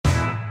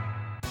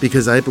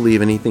Because I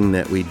believe anything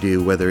that we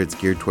do, whether it's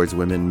geared towards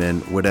women, men,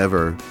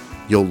 whatever,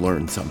 you'll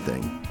learn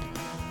something.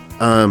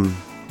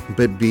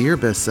 But be your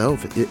best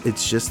self.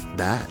 It's just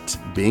that,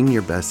 being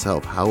your best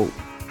self.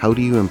 How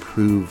do you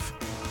improve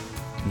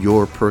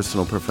your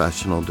personal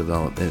professional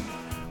development?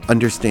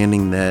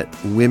 Understanding that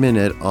women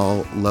at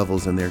all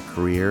levels in their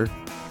career,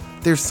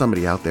 there's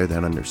somebody out there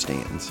that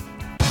understands.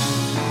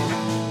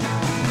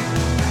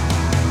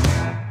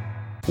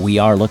 We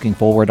are looking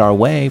forward our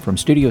way from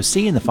Studio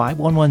C in the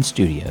 511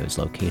 Studios,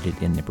 located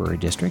in the Brewery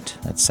District.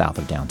 That's south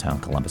of downtown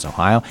Columbus,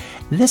 Ohio.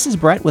 This is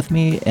Brett. With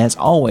me, as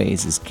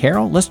always, is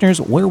Carol. Listeners,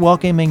 we're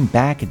welcoming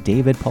back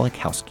David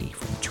Polakowski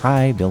from the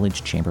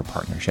Tri-Village Chamber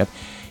Partnership.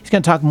 He's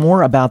going to talk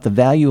more about the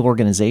value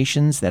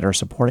organizations that are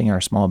supporting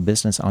our small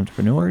business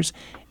entrepreneurs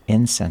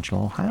in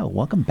Central Ohio.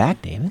 Welcome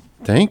back, David.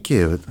 Thank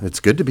you. It's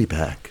good to be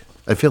back.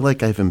 I feel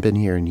like I haven't been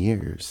here in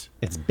years.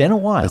 It's been a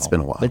while. It's been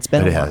a while. It's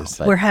been a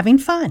while. We're having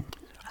fun.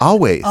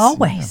 Always.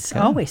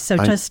 Always. So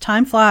just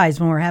time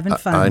flies when we're having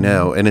fun. I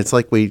know. And it's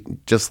like we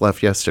just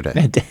left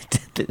yesterday.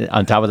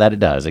 On top of that, it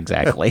does.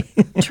 Exactly.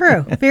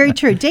 True. Very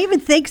true.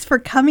 David, thanks for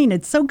coming.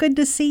 It's so good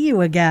to see you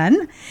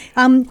again.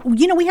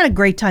 We had a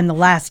great time the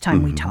last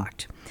time we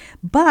talked.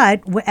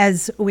 But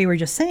as we were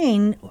just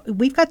saying,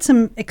 we've got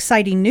some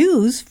exciting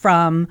news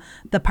from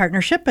the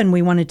partnership, and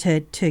we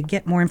wanted to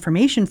get more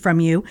information from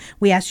you.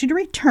 We asked you to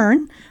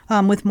return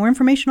with more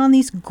information on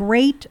these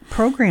great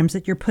programs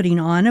that you're putting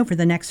on over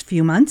the next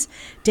few months.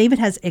 David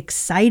has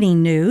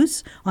exciting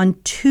news on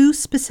 2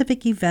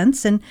 specific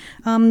events, and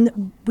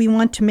we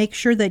want to make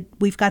sure that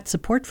we've got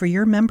support for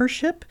your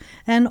membership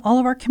and all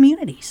of our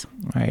communities.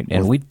 Right.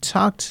 And we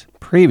talked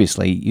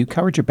previously, you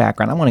covered your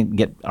background. I want to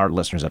get our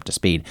listeners up to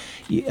speed.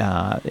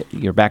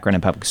 Your background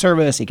in public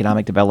service,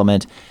 economic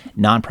development,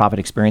 nonprofit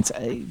experience.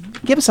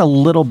 Give us a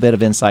little bit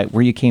of insight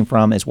where you came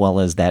from, as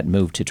well as that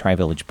move to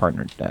Tri-Village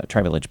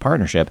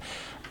Partnership,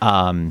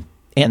 and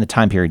the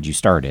time period you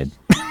started,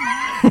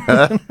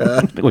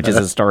 which is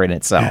a story in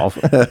itself.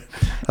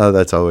 Oh,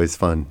 that's always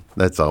fun.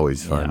 That's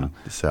always fun.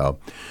 Yeah. So,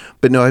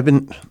 but no,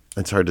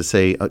 it's hard to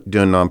say,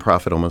 doing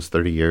nonprofit almost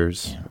 30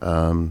 years.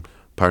 Yeah.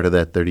 Part of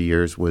that 30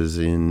 years was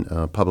in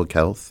public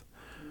health.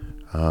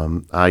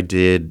 I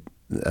did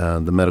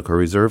the Medical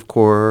Reserve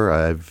Corps.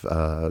 I've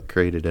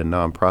created a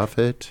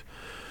nonprofit.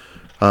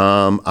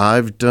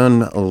 I've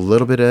done a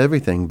little bit of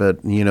everything,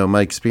 but,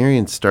 my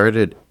experience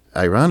started,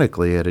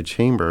 ironically, at a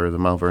chamber, the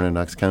Mount Vernon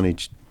Knox County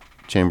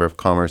Chamber of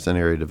Commerce and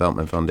Area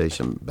Development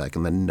Foundation back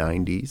in the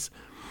 90s.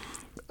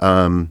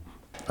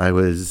 I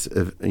was,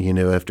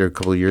 after a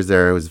couple of years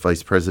there, I was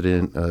vice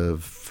president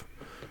of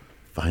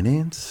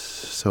finance,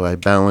 so I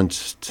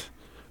balanced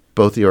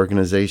both the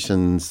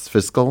organization's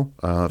fiscal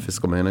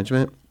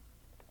management.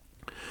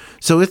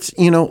 So it's,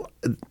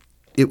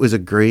 it was a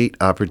great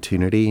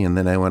opportunity, and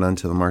then I went on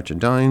to the March of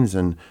Dimes,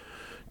 and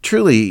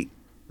truly,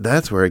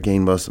 that's where I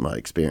gained most of my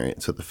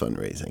experience with the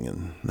fundraising,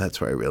 and that's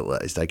where I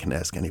realized I can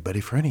ask anybody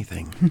for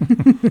anything.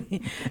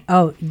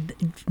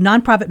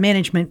 Nonprofit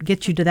management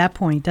gets you to that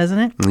point, doesn't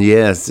it?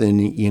 Yes, and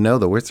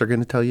the words are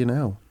going to tell you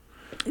no.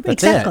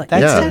 Exactly.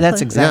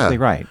 That's exactly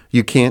right.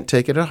 You can't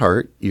take it to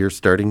heart. You're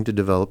starting to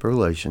develop a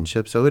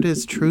relationship. So it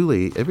is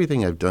truly,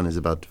 everything I've done is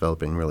about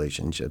developing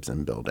relationships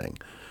and building.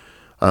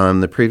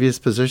 The previous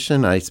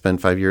position, I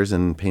spent 5 years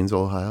in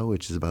Painesville, Ohio,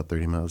 which is about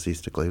 30 miles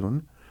east of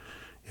Cleveland.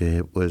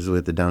 It was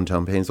with the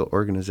Downtown Painesville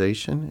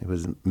organization. It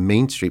was a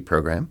Main Street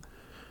program.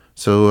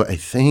 So I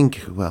think,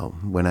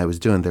 when I was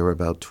doing, there were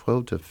about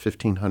 12 to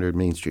 1,500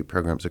 Main Street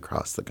programs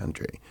across the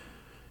country.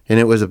 And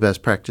it was a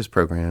best practice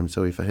program,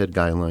 so we had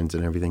guidelines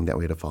and everything that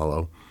we had to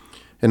follow.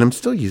 And I'm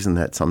still using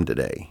that some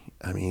today.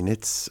 I mean,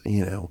 it's,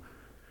 it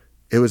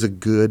was a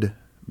good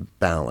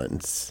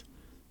balance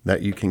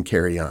that you can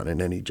carry on in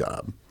any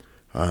job.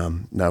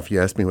 Now, if you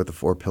ask me what the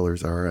 4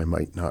 pillars are, I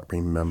might not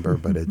remember,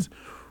 but it's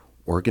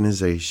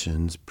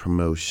organizations,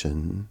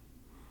 promotion,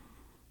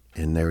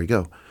 and there we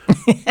go.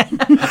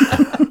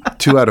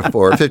 2 out of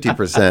 4,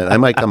 50%. I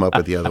might come up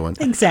with the other one.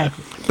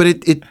 Exactly. But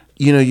it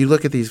you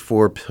look at these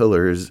 4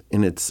 pillars,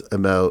 and it's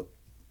about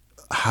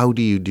how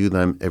do you do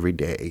them every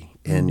day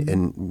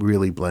and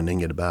really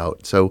blending it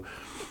about. So,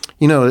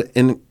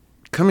 in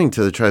coming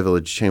to the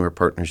Tri-Village Chamber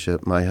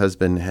Partnership, my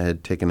husband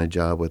had taken a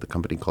job with a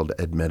company called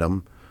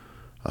Admitum.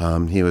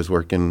 He was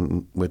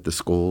working with the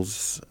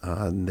schools.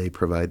 They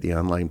provide the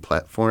online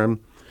platform.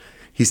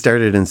 He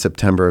started in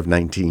September of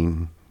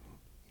 19.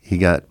 He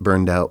got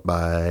burned out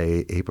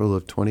by April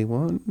of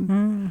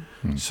 21.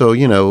 So,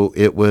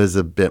 it was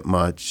a bit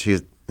much.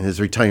 His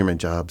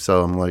retirement job.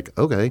 So I'm like,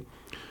 okay.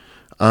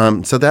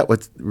 So that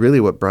was really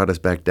what brought us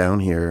back down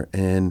here.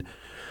 And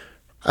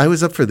I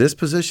was up for this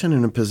position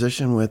and a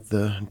position with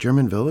the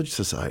German Village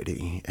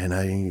Society.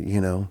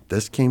 And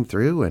this came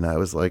through and I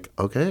was like,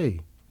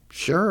 okay,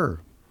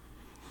 sure.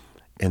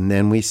 And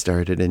then we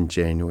started in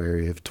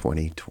January of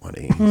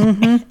 2020.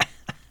 Mm-hmm.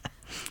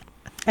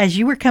 As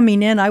you were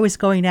coming in, I was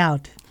going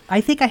out. I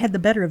think I had the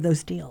better of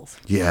those deals.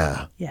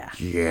 Yeah.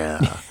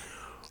 Yeah.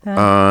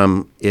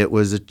 It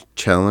was a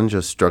challenge,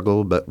 a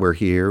struggle, but we're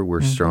here. We're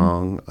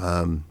strong.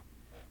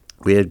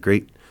 We had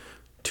great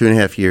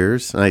 2.5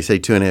 years. And I say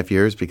 2.5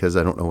 years because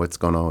I don't know what's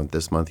going on with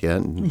this month yet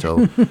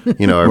until,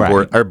 our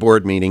Right. our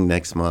board meeting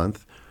next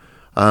month.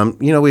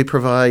 We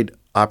provide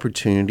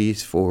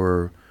opportunities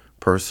for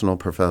personal,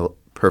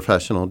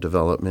 professional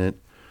development.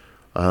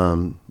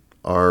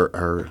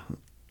 Our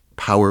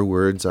power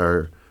words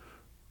are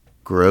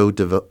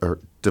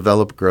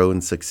develop, grow,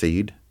 and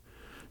succeed.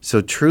 So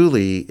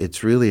truly,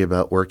 it's really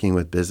about working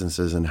with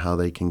businesses and how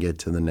they can get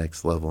to the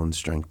next level and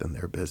strengthen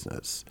their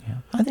business. Yeah.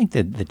 I think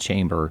that the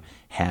chamber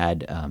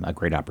had a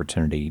great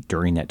opportunity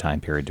during that time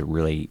period to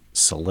really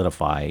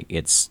solidify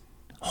its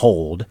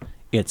hold,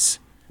 its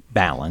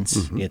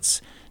balance,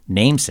 its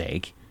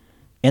namesake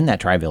in that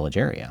Tri-Village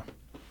area.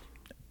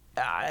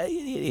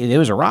 It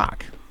was a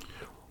rock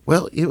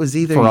Well, it was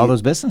either for all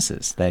those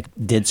businesses that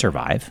did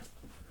survive.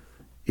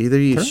 either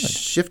you Good.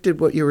 shifted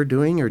what you were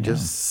doing or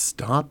just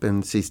stop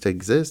and cease to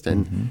exist.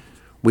 And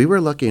we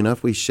were lucky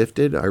enough. We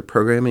shifted. Our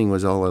programming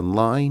was all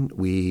online.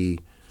 We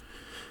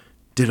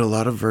did a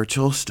lot of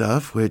virtual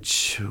stuff,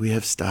 which we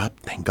have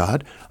stopped, thank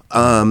God.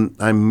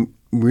 I'm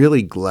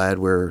really glad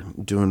we're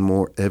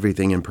doing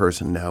everything in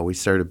person now. We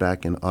started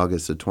back in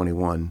August of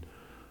 21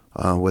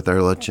 with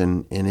our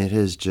luncheon, and it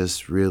has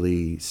just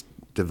really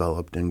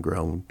developed and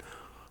grown.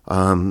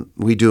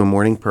 We do a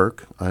morning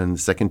perk on the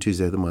second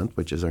Tuesday of the month,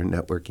 which is our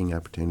networking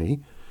opportunity.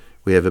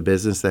 We have a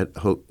business that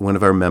one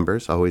of our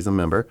members, always a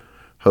member,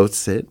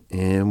 hosts it,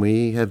 and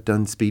we have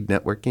done speed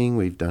networking.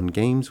 We've done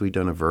games. We've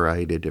done a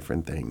variety of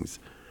different things.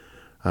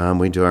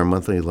 We do our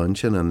monthly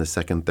luncheon on the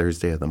second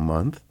Thursday of the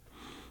month.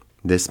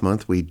 This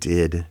month we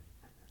did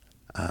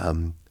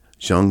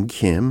Jung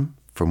Kim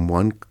from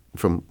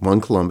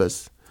One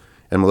Columbus.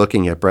 And I'm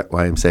looking at Brett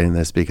why I'm saying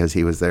this because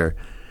he was there.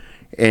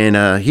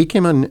 And he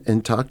came on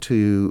and talked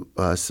to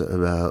us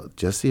about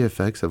just the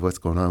effects of what's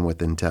going on with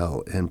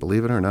Intel. And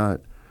believe it or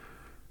not,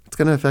 it's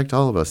going to affect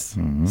all of us,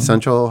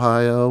 Central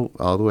Ohio,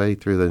 all the way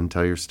through the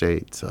entire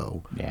state.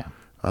 So Yeah.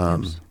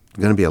 there's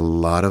going to be a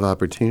lot of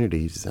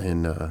opportunities.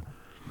 And,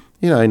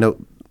 I know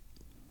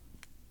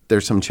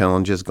there's some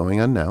challenges going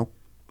on now.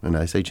 And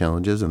I say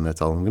challenges, and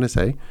that's all I'm going to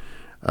say,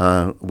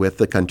 with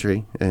the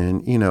country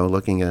and,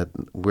 looking at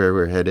where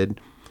we're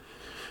headed.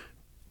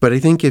 But I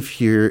think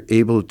if you're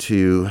able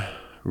to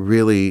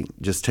really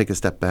just take a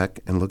step back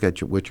and look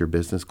at what your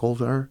business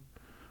goals are,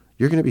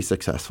 you're going to be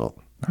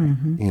successful.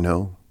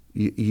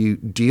 You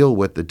deal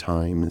with the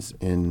times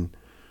and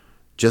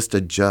just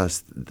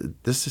adjust.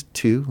 This is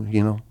too,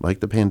 like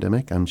the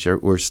pandemic. I'm sure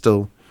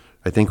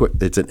I think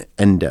it's an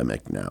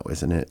endemic now,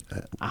 isn't it?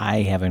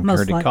 I haven't Most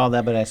heard it like- called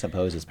that, but I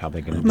suppose it's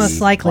probably going to be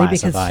Most likely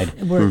because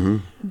classified.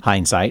 we're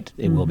Hindsight,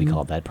 it will be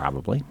called that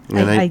probably.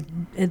 And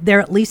they're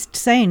at least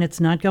saying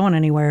it's not going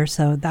anywhere,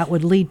 so that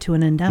would lead to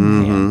an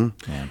endemic.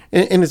 Yeah.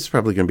 And it's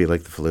probably going to be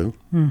like the flu.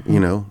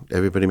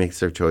 Everybody makes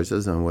their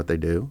choices on what they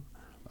do.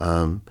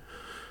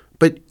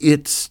 But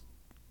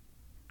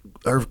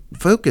our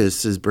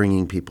focus is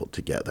bringing people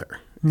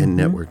together and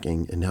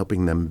networking and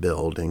helping them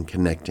build and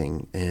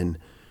connecting. And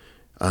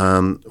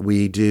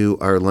we do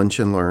our Lunch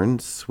and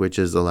Learns, which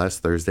is the last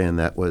Thursday, and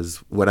that was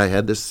what I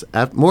had this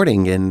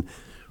morning and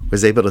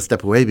was able to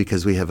step away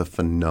because we have a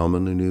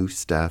phenomenal new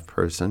staff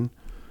person.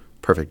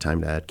 Perfect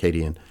time to add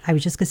Katie in. I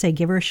was just going to say,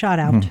 give her a shout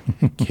out.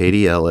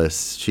 Katie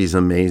Ellis, she's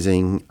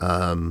amazing.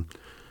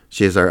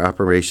 She is our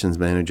operations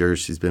manager.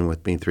 She's been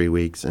with me 3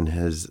 weeks and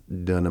has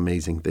done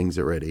amazing things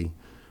already.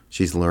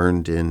 She's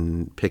learned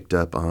and picked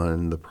up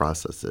on the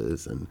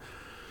processes. And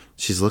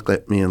she's looked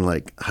at me and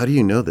like, how do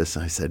you know this?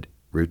 And I said,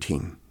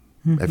 routine.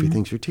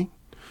 Everything's routine.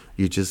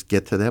 You just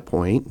get to that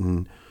point.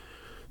 And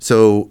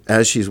so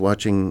as she's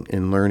watching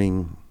and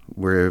learning,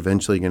 we're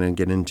eventually going to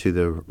get into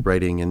the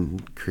writing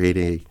and create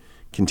a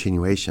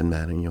continuation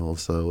manual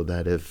so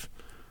that if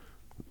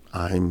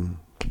I'm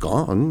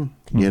gone,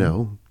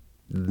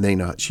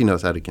 she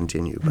knows how to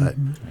continue. But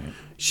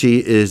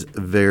she is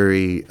a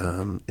very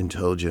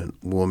intelligent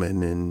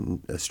woman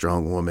and a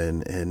strong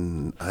woman,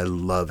 and I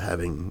love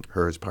having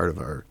her as part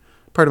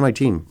of my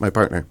team, my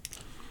partner.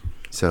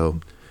 So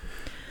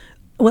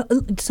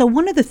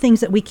one of the things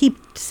that we keep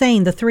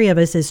saying, the three of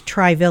us, is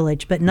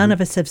Tri-Village, but none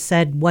of us have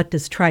said, what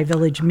does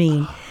Tri-Village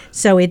mean?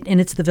 So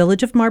it's the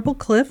village of Marble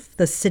Cliff,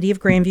 the city of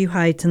Grandview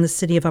Heights, and the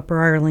city of Upper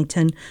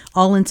Arlington,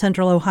 all in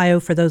Central Ohio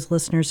for those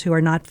listeners who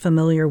are not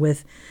familiar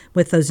with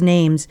those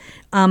names.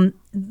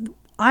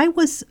 I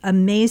was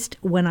amazed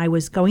when I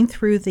was going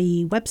through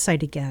the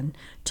website again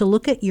to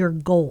look at your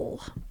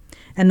goal.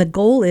 And the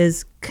goal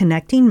is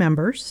connecting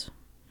members,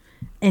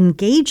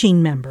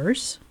 engaging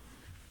members,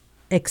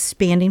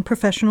 expanding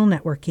professional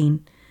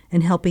networking,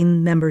 and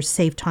helping members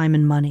save time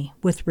and money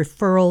with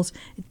referrals.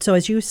 So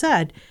as you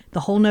said,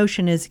 the whole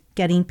notion is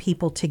getting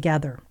people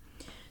together.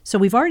 So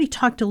we've already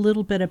talked a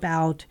little bit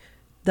about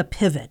the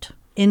pivot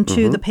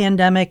into the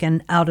pandemic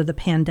and out of the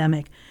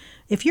pandemic.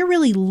 If you're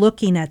really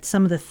looking at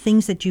some of the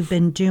things that you've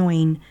been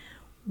doing,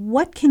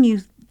 what can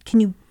you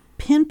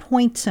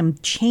pinpoint some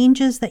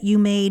changes that you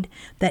made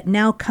that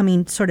now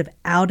coming sort of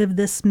out of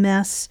this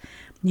mess,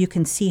 you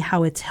can see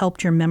how it's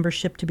helped your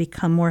membership to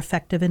become more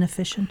effective and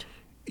efficient?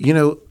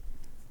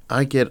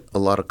 I get a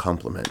lot of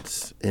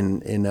compliments,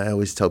 and I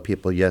always tell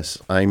people, yes,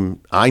 I'm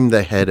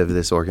the head of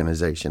this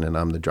organization, and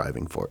I'm the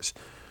driving force.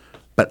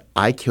 But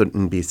I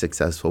couldn't be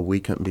successful. We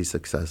couldn't be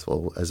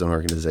successful as an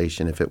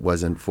organization if it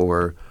wasn't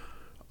for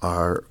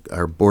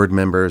our board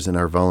members and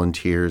our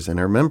volunteers and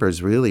our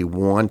members really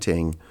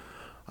wanting,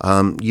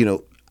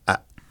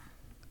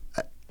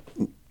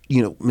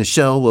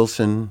 Michelle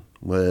Wilson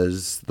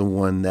was the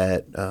one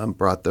that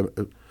brought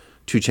the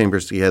two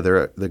chambers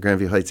together. The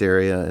Grandview Heights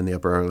area and the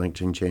Upper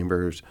Arlington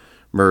chambers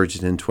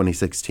merged in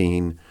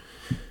 2016.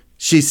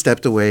 She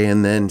stepped away,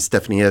 and then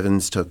Stephanie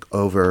Evans took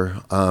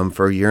over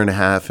for a year and a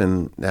half.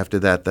 And after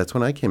that, that's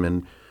when I came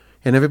in.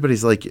 And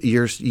everybody's like,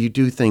 you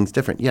do things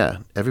different. Yeah,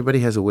 everybody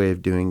has a way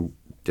of doing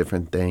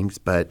different things,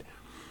 but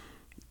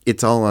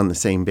it's all on the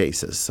same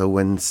basis. So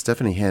when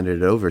Stephanie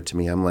handed it over to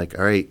me, I'm like,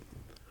 all right,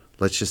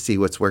 let's just see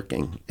what's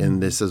working.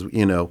 And this is,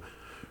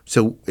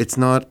 so it's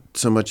not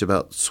so much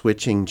about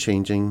switching,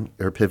 changing,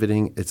 or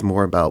pivoting. It's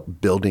more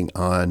about building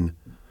on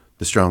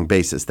the strong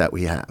basis that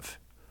we have.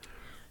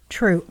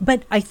 True.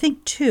 But I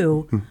think,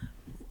 too,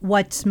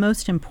 what's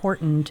most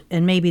important,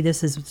 and maybe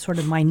this is sort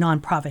of my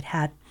nonprofit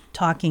hat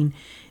talking,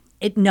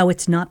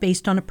 it's not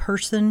based on a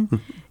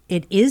person.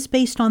 It is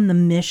based on the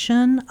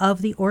mission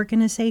of the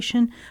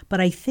organization.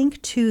 But I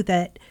think, too,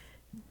 that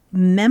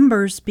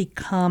members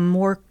become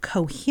more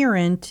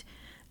coherent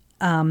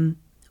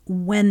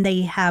when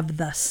they have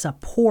the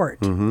support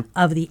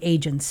of the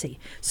agency.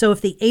 So if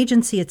the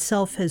agency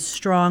itself is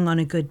strong on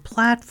a good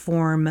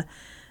platform,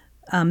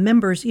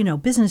 members,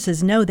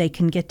 businesses know they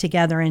can get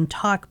together and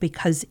talk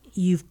because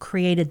you've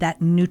created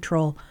that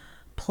neutral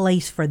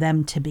place for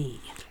them to be.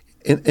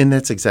 And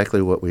that's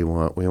exactly what we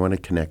want. We want to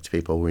connect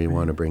people. We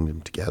want to bring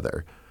them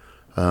together.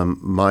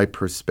 My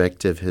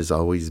perspective has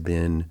always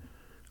been,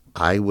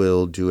 I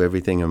will do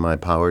everything in my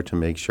power to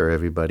make sure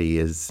everybody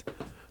is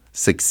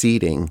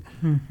succeeding.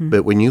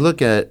 But when you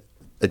look at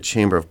a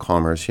Chamber of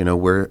Commerce,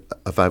 we're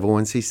a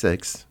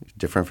 501c6,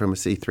 different from a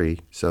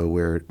C3, so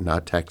we're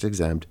not tax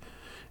exempt.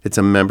 It's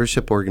a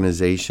membership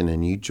organization,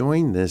 and you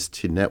join this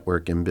to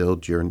network and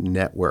build your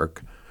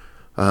network.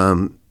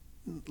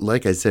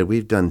 Like I said,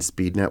 we've done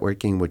speed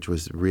networking, which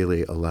was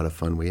really a lot of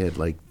fun. We had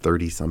like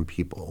 30-some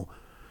people,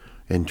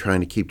 and trying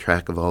to keep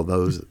track of all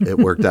those, it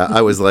worked out.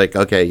 I was like,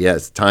 okay,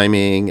 yes,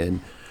 timing, and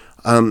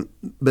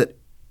but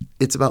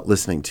it's about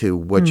listening to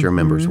what your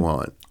members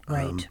want.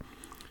 Right.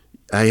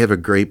 I have a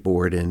great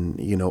board, and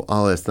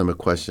I'll ask them a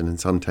question, and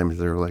sometimes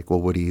they're like,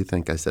 "Well, what do you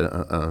think?" I said,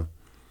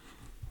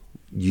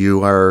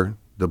 "You are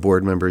the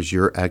board members.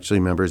 You're actually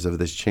members of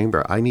this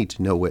chamber. I need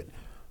to know what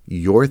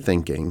you're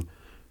thinking,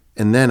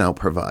 and then I'll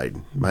provide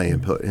my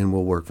input, and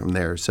we'll work from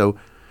there." So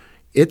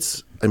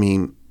it's,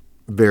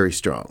 very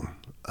strong.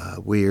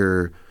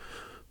 We're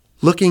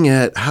looking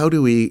at how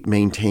do we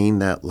maintain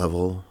that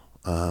level,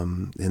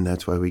 and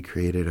that's why we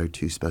created our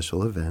two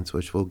special events,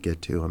 which we'll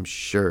get to, I'm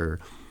sure.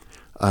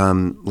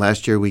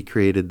 Last year, we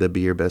created the Be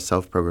Your Best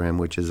Self program,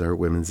 which is our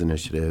women's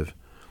initiative.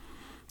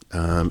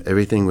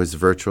 Everything was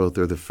virtual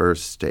through the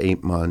first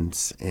 8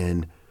 months.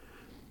 And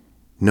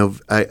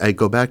I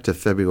go back to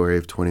February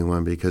of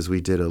 21 because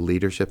we did a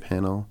leadership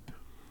panel.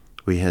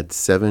 We had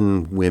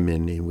 7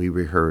 women, and we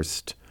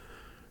rehearsed.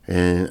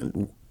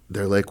 And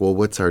they're like, well,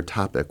 what's our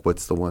topic?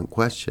 What's the one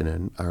question?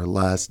 And our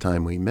last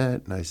time we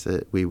met, and I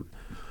said,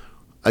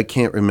 I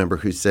can't remember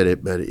who said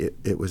it, but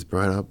it was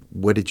brought up,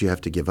 what did you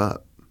have to give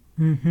up?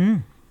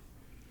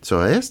 So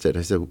I asked it.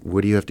 I said,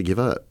 what do you have to give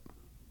up?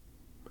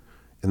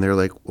 And they're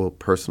like, well,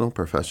 personal,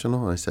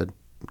 professional? And I said,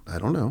 I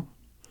don't know.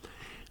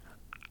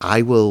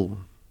 I will,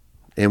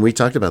 and we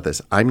talked about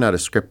this. I'm not a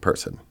script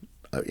person.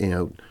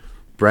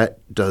 Brett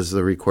does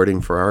the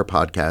recording for our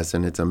podcast,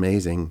 and it's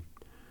amazing.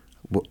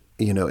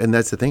 And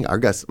that's the thing. Our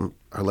guests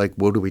are like,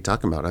 what are we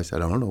talking about? I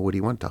said, I don't know. What do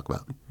you want to talk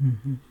about?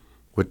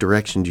 What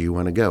direction do you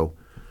want to go?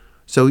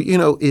 So,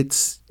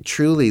 it's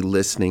truly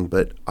listening,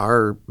 but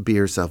our Be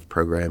Yourself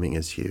programming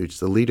is huge.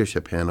 The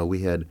leadership panel,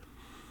 we had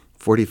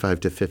 45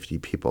 to 50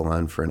 people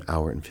on for an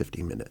hour and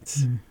 50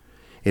 minutes.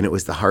 And it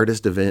was the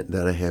hardest event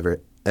that I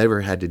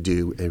ever had to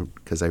do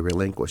because I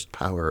relinquished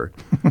power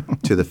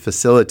to the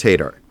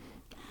facilitator.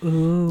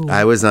 Ooh.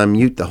 I was on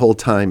mute the whole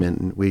time,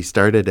 and we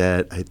started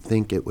at, I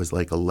think it was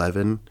like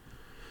 11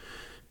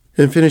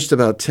 and finished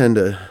about 10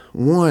 to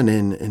 1.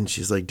 And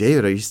she's like,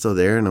 David, are you still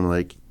there? And I'm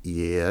like,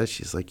 yeah.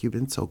 She's like, you've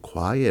been so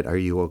quiet. Are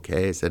you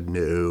okay? I said,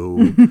 no.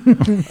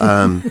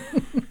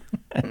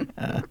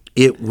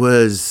 It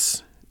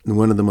was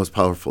one of the most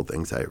powerful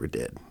things I ever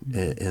did.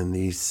 And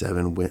these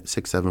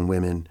 6-7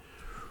 women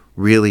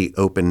really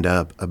opened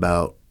up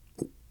about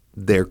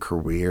their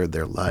career,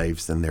 their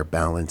lives, and their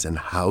balance, and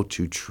how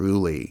to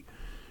truly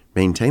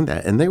maintain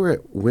that. And they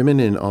were women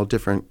in all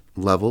different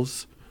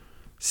levels,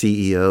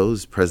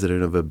 CEOs,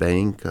 president of a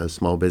bank,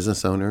 small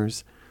business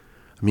owners.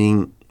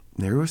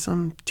 There were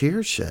some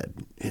tears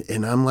shed.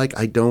 And I'm like,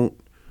 I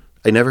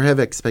never have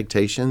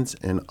expectations,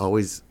 and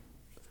always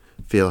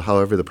feel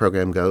however the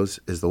program goes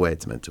is the way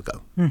it's meant to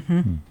go.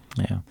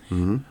 Yeah.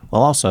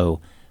 Well,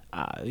 also,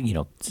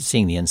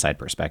 seeing the inside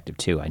perspective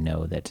too, I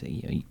know that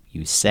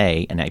you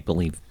say, and I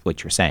believe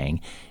what you're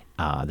saying,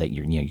 that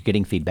you're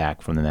getting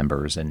feedback from the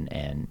members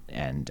and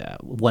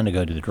want to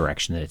go to the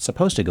direction that it's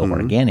supposed to go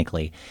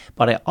organically.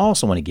 But I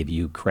also want to give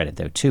you credit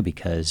though too,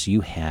 because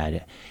you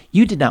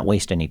did not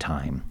waste any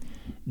time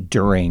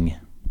during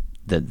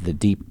the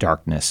deep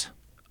darkness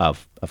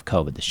of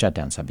COVID, the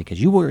shutdown stuff,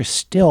 because you were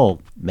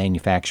still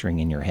manufacturing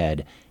in your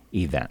head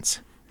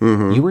events.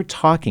 You were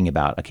talking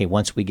about, okay,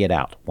 once we get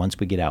out, we're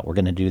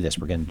going to do this,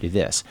 we're going to do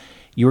this.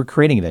 You were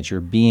creating events. You're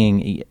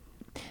being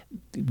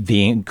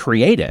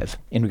creative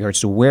in regards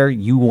to where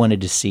you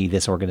wanted to see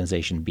this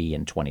organization be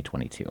in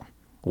 2022,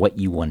 what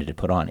you wanted to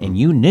put on. And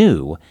you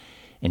knew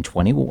in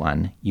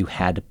 21 you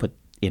had to put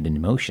it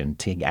in motion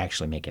to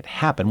actually make it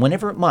happen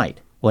whenever it might,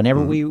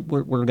 whenever we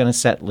were going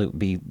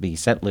to be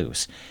set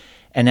loose.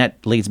 And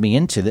that leads me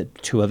into the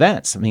 2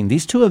 events. I mean,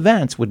 these 2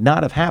 events would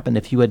not have happened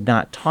if you had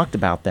not talked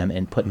about them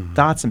and put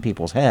thoughts in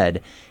people's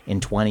head in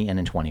 20 and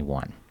in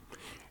 21.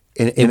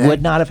 It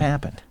would not have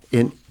happened.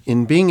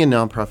 In being a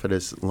nonprofit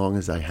as long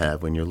as I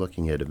have, when you're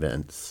looking at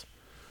events,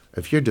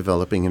 if you're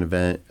developing an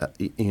event,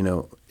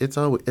 it's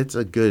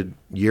a good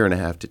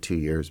 1.5 to 2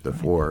 years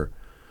before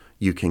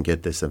you can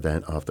get this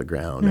event off the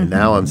ground. And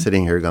now I'm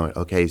sitting here going,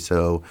 okay,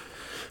 so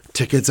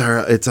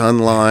it's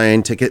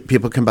online.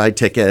 People can buy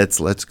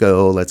tickets. Let's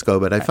go.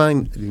 But I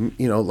find,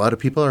 a lot of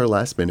people are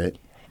last minute.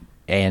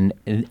 And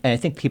I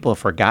think people have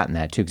forgotten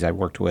that too, because I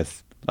worked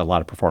with a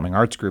lot of performing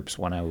arts groups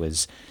when I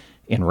was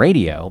in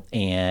radio,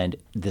 and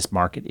this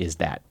market is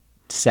that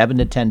 7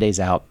 to 10 days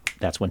out,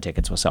 that's when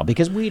tickets will sell,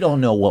 because we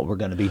don't know what we're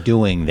going to be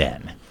doing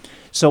then.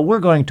 So we're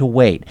going to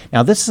wait.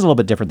 Now, this is a little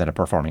bit different than a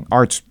performing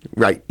arts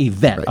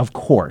event, of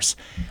course.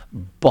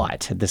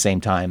 But at the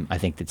same time, I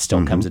think that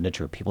still comes into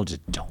true. People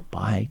just don't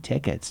buy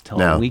tickets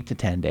till a week to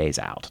 10 days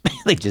out.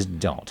 They just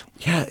don't.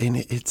 Yeah, and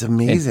it's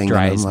amazing.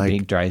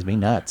 It drives me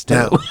nuts,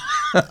 too.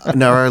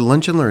 Now, our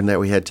lunch and learn that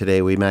we had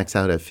today, we maxed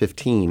out at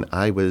 15.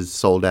 I was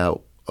sold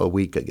out a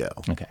week ago,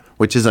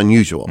 which is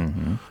unusual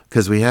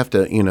because we have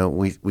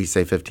to, we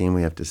say 15,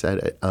 we have to set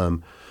it.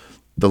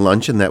 The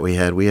luncheon that we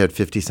had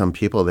 50-some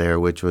people there,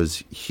 which was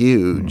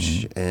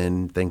huge.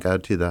 And thank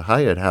God to the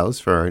Hyatt House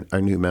for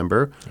our new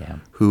member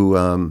who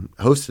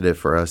hosted it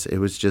for us. It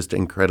was just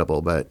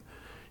incredible. But,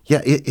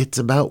 yeah, it's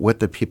about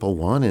what the people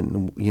want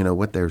and,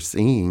 what they're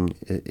saying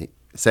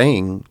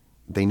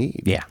they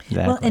need. Yeah,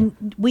 exactly. Well,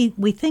 and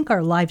we think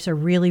our lives are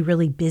really,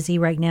 really busy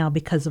right now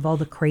because of all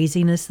the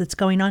craziness that's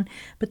going on.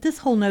 But this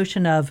whole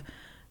notion of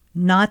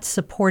not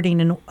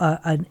supporting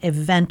an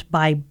event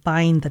by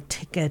buying the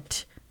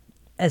ticket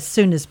as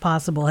soon as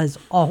possible has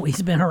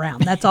always been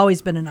around. That's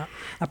always been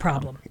a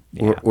problem.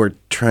 Yeah. We're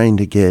trying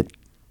to get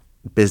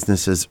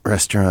businesses,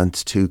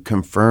 restaurants to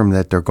confirm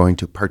that they're going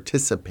to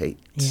participate.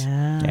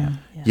 Yeah.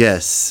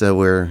 Yes. So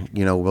we're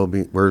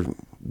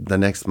the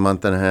next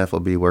month and a half we'll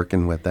be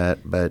working with that.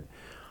 But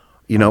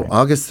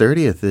August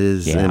 30th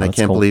is, and I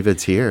can't believe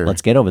it's here.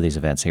 Let's get over these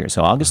events here.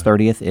 So August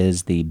 30th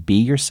is the Be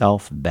Your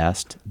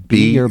Best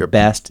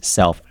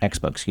Self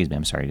Expo. Excuse me.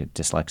 I'm sorry,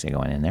 dyslexia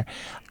going in there.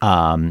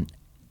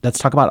 Let's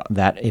talk about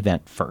that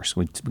event first.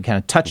 We kind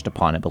of touched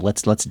upon it, but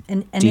let's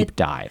deep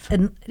dive.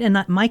 And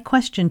my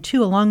question,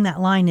 too, along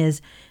that line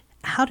is,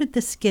 how did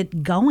this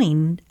get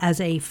going as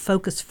a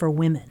focus for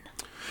women?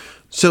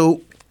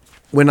 So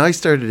when I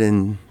started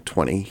in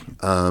 20,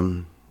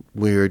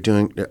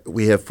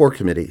 we have 4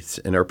 committees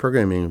in our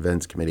programming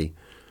events committee.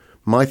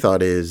 My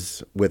thought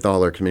is, with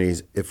all our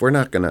committees, if we're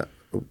not going to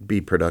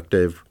be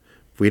productive,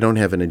 if we don't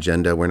have an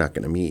agenda, we're not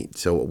going to meet.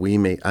 So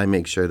I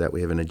make sure that we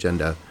have an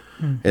agenda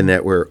and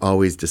that we're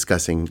always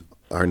discussing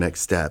our next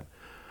step.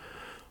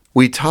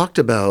 We talked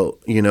about,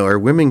 our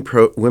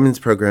women's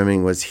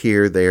programming was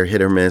here, there,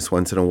 hit or miss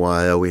once in a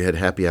while. We had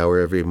happy hour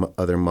every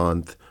other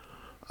month.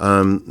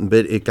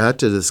 But it got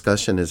to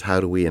discussion is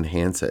how do we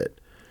enhance it?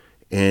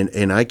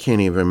 And I can't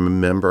even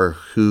remember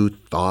who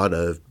thought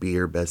of Be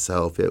Your Best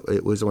Self.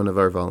 It was one of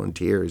our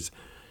volunteers.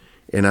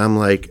 And I'm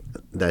like,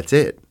 that's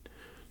it.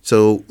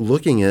 So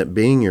looking at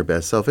being your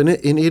best self, and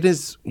it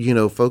is,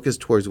 focused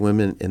towards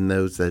women and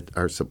those that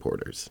are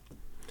supporters.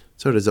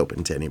 So it is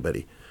open to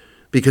anybody.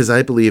 Because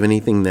I believe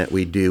anything that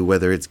we do,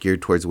 whether it's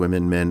geared towards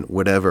women, men,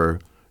 whatever,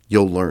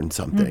 you'll learn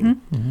something.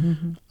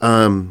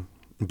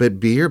 But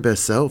Be Your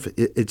Best Self,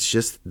 it's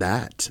just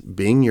that,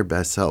 being your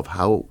best self.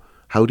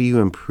 How do you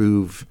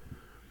improve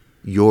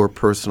your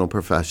personal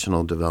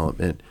professional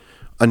development,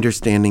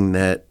 understanding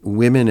that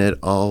women at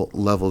all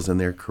levels in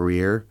their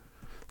career,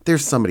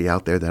 there's somebody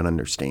out there that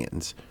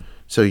understands.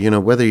 So,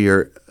 whether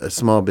you're a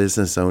small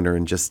business owner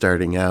and just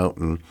starting out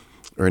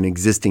or an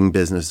existing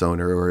business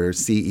owner or a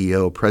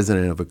CEO,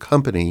 president of a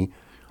company,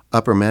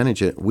 upper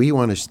management, we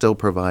want to still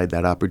provide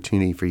that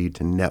opportunity for you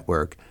to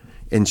network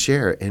and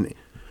share. And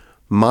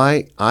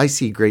I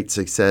see great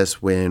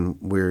success when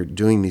we're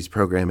doing these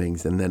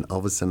programmings and then all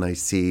of a sudden I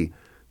see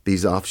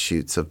these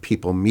offshoots of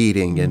people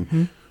meeting.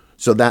 And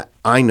so that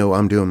I know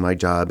I'm doing my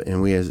job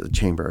and we as a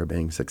chamber are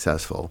being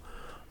successful.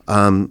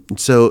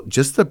 So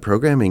just the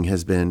programming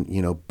has been,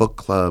 book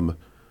club,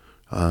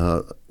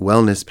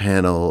 wellness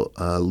panel,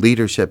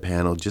 leadership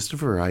panel, just a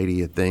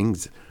variety of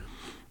things.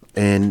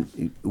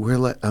 And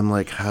I'm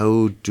like,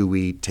 how do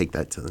we take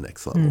that to the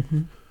next level?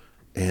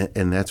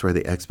 And that's where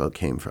the expo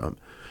came from.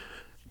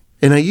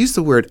 And I use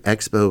the word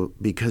expo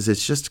because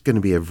it's just going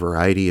to be a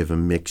variety of a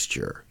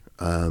mixture.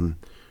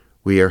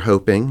 We are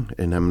hoping,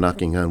 and I'm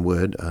knocking on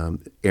wood,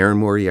 Erin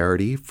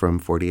Moriarty from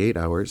 48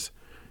 Hours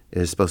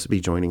is supposed to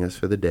be joining us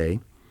for the day.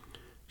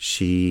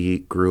 She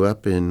grew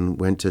up and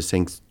went to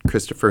St.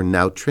 Christopher,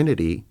 now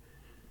Trinity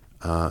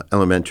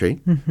Elementary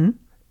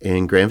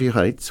in Grandview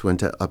Heights,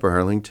 went to Upper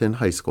Arlington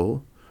High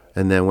School,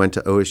 and then went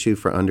to OSU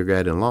for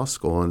undergrad and law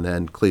school, and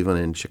then Cleveland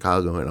and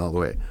Chicago and all the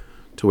way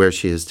to where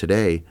she is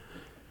today.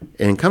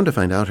 And come to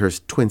find out, her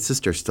twin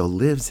sister still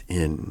lives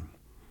in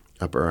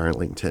Upper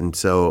Arlington.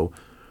 So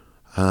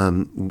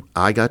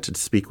I got to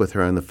speak with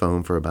her on the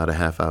phone for about a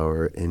half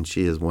hour, and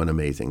she is one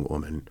amazing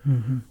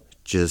woman.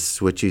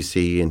 Just what you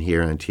see and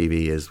hear on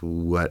TV is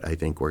what I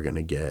think we're going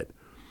to get.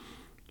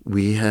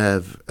 We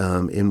have,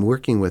 in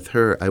working with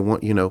her,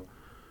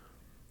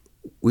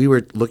 we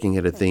were looking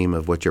at a theme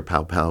of what's your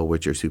pal,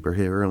 what's your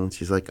superhero? And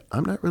she's like,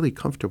 I'm not really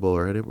comfortable,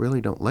 or I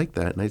really don't like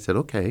that. And I said,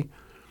 okay.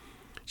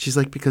 She's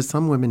like, because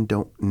some women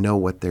don't know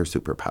what their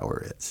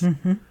superpower is.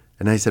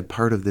 And I said,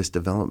 part of this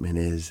development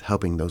is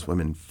helping those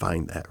women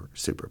find that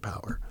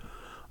superpower.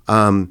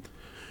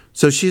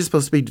 So she's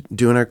supposed to be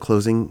doing our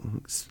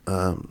closing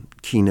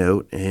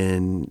keynote,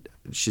 and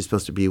she's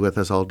supposed to be with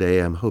us all day.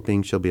 I'm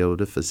hoping she'll be able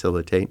to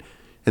facilitate.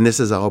 And this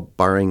is all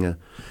barring a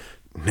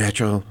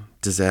natural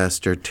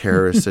disaster,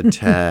 terrorist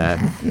attack,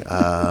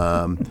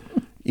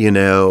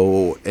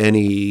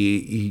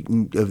 any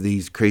of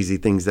these crazy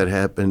things that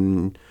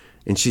happen.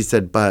 And she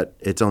said, but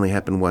it's only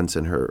happened once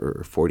in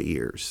her 40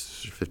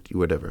 years, 50,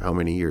 whatever, how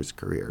many years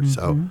career.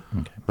 So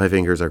my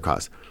fingers are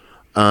crossed.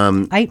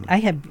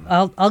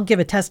 I'll give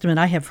a testament.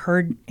 I have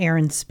heard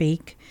Erin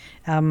speak.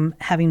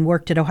 Having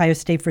worked at Ohio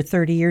State for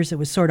 30 years, it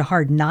was sort of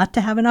hard not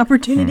to have an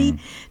opportunity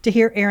to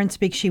hear Erin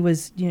speak. She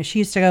was, she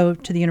used to go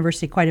to the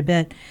university quite a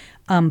bit.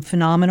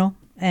 Phenomenal.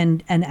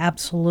 And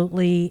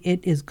absolutely,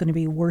 it is going to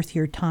be worth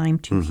your time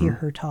to hear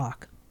her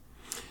talk.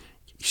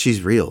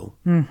 She's real.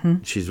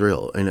 She's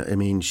real. And I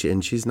mean,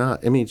 she's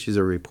not, she's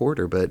a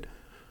reporter, but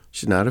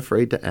she's not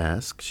afraid to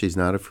ask. She's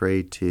not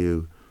afraid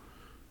to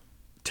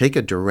take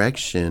a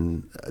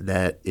direction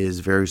that is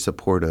very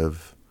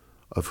supportive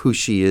of who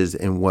she is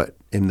and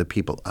the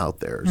people out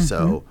there.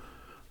 So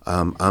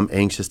I'm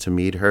anxious to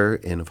meet her,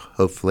 and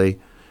hopefully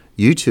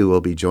you two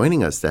will be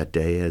joining us that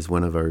day as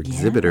one of our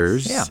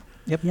exhibitors. Yeah.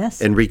 Yep.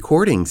 Yes. And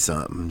recording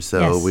some.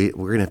 So we're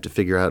going to have to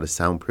figure out a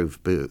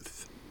soundproof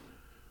booth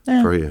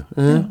for you.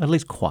 At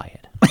least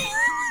quiet.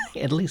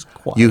 At least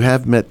quiet. You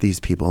have met these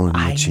people in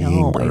the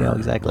chamber. I know,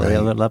 exactly. Right?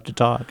 They would love to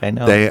talk. I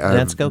know.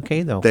 That's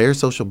okay, though. They're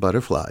social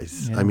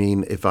butterflies. Yeah. I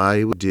mean, if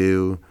I would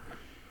do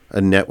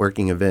a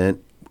networking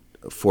event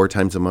 4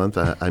 times a month,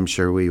 I'm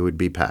sure we would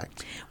be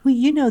packed. Well,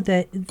 you know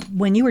that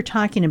when you were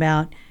talking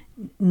about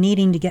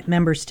needing to get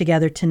members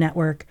together to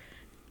network,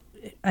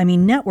 I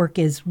mean, network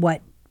is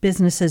what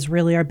businesses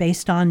really are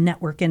based on.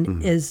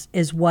 Networking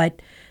is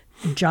what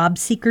job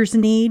seekers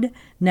need.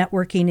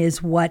 Networking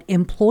is what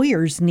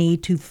employers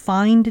need to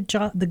find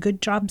the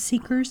good job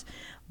seekers.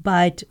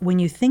 But when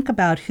you think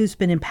about who's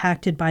been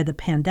impacted by the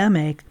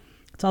pandemic,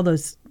 it's all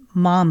those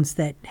moms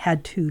that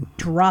had to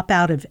drop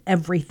out of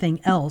everything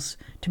else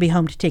to be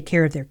home to take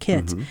care of their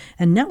kids.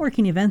 And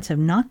networking events have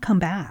not come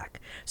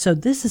back. So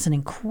this is an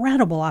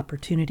incredible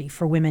opportunity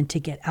for women to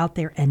get out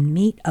there and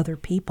meet other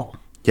people.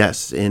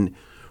 Yes, and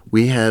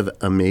we have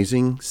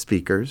amazing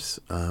speakers.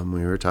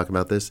 We were talking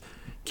about this.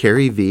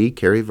 Carrie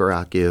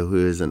Verrocchio,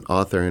 who is an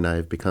author, and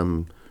I've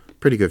become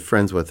pretty good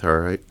friends with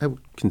her. I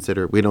would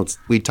consider,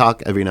 we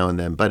talk every now and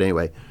then, but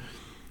anyway,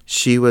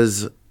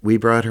 we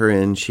brought her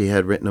in. She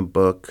had written a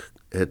book.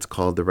 It's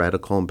called The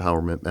Radical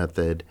Empowerment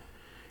Method,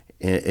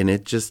 and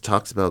it just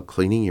talks about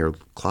cleaning your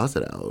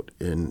closet out,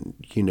 and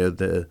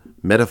the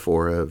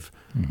metaphor of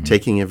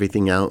taking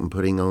everything out and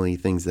putting only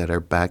things that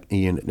are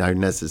are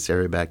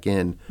necessary back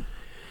in.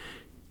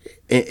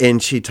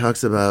 And she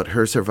talks about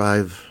her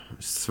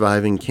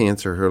surviving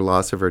cancer, her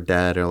loss of her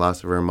dad, her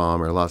loss of her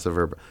mom, her loss of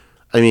her.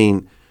 I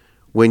mean,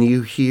 when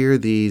you hear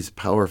these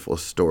powerful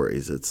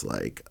stories, it's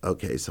like,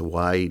 okay, so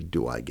why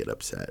do I get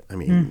upset? I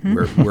mean,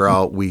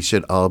 we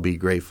should all be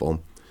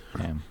grateful.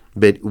 Yeah.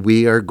 But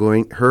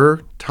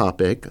her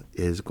topic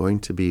is going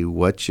to be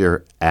what's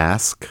your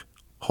ask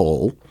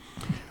hole.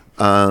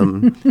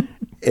 And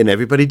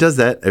everybody does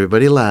that.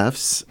 Everybody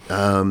laughs.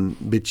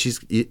 But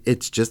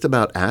it's just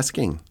about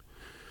asking.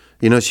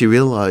 She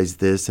realized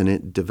this, and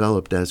it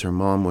developed as her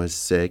mom was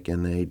sick,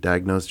 and they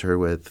diagnosed her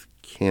with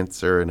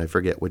cancer, and I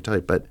forget what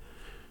type, but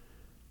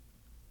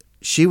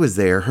she was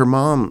there. Her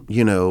mom,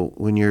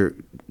 when you're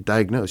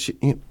diagnosed,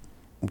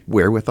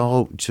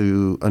 wherewithal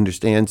to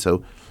understand.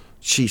 So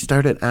she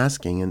started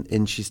asking,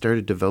 and she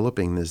started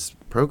developing this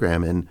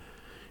program, and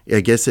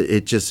I guess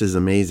it just is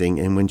amazing.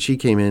 And when she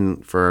came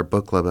in for our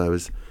book club, I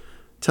was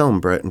telling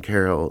Brett and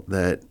Carol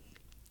that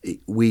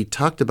we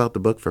talked about the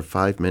book for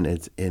 5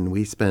 minutes, and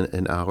we spent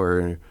an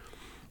hour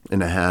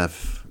and a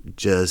half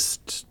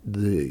just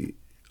the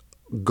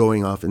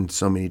going off in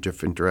so many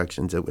different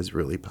directions. It was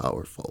really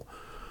powerful.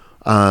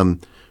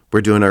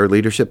 We're doing our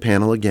leadership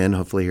panel again.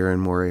 Hopefully Aaron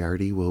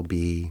Moriarty will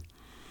be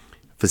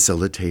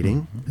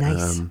facilitating.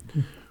 Nice.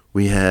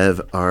 We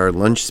have our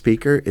lunch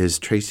speaker is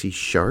Tracy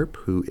Sharp,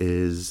 who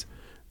is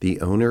the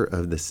owner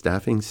of the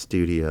Staffing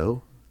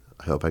Studio.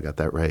 I hope I got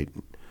that right.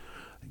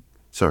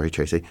 Sorry,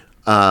 Tracy.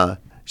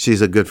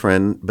 She's a good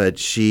friend, but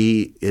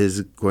she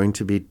is going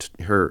to be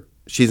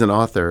she's an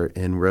author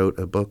and wrote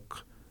a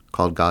book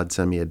called God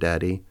Send Me a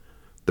Daddy,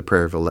 The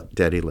Prayer of a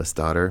Daddyless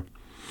Daughter.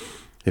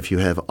 If you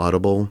have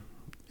Audible,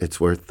 it's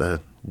worth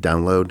the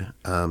download.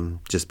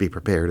 Just be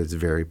prepared. It's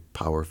very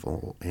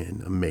powerful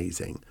and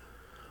amazing.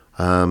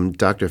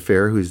 Dr.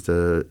 Fair, who's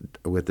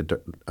with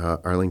the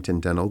Arlington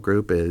Dental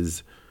Group,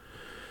 is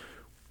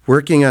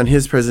working on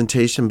his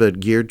presentation, but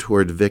geared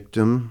toward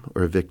victim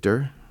or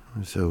victor.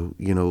 So,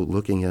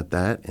 looking at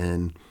that.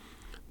 And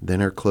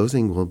then our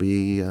closing will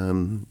be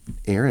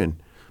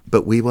Aaron.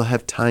 But we will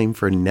have time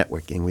for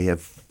networking. We have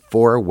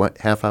 4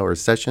 half-hour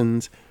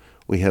sessions.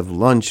 We have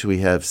lunch. We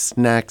have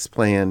snacks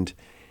planned.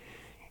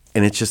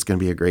 And it's just going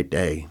to be a great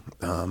day.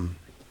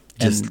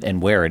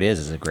 And where it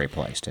is a great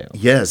place, too.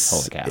 Yes.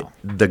 Holy cow.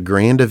 The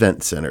Grand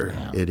Event Center.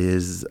 Yeah. It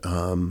is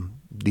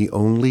the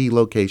only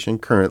location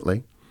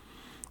currently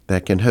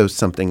that can host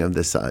something of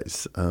this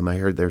size. I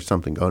heard there's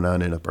something going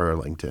on in Upper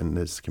Arlington,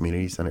 this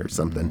community center or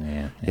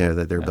something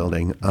that they're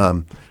building.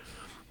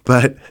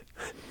 But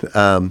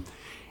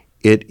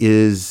it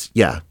is,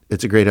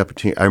 it's a great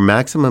opportunity. Our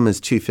maximum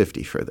is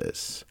 $250 for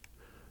this.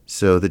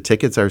 So the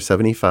tickets are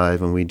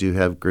 $75, and we do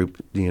have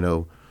group,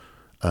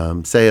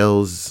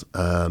 sales,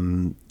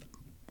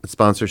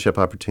 sponsorship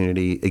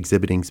opportunity,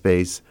 exhibiting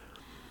space.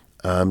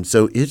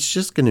 So it's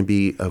just going to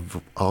be an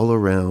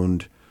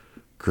all-around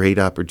great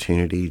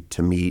opportunity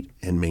to meet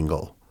and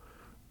mingle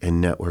and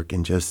network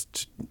and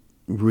just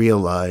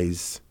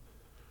realize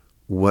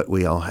what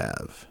we all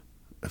have,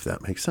 if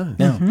that makes sense.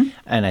 No. Mm-hmm.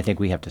 And I think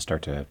we have to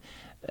start to,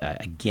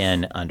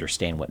 again,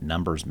 understand what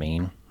numbers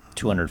mean.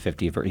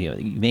 250,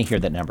 you may hear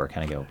that number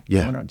kind of go,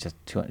 just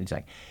 200. It's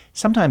like,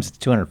 sometimes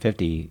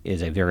 250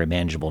 is a very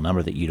manageable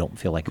number that you don't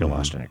feel like you're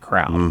lost in a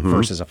crowd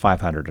versus a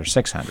 500 or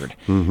 600.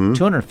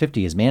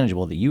 250 is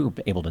manageable that you're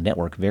able to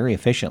network very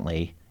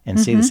efficiently and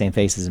see the same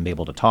faces and be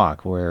able to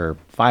talk, where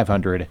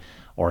 500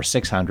 or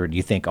 600,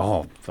 you think,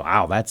 oh,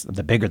 wow, that's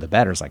the bigger the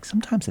better. It's like,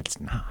 sometimes it's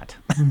not.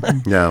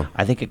 No.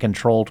 I think a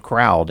controlled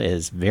crowd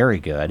is very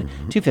good.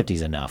 250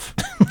 is enough.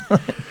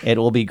 It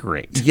will be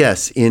great.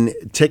 Yes.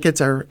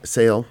 Tickets are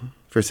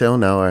for sale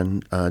now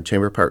on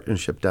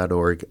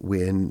chamberpartnership.org.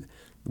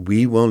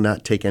 We will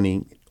not take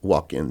any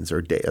walk-ins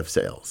or day of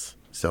sales.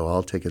 So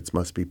all tickets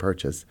must be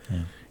purchased. Yeah.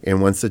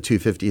 And once the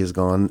 250 is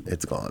gone,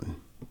 it's gone.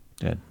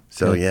 Good.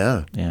 So, Good.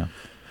 Yeah. Yeah.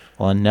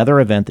 Well, another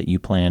event that you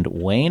planned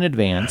way in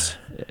advance,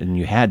 and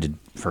you had to,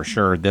 for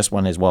sure, this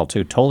one as well,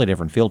 too, totally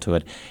different feel to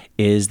it,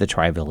 is the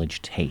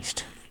Tri-Village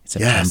Taste. It's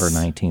September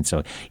 19th.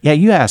 So,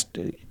 you asked,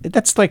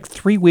 that's like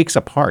 3 weeks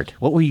apart.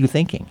 What were you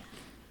thinking?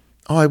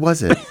 Oh, I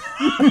wasn't.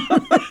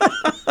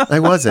 I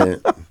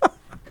wasn't.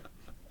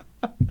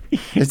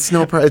 It's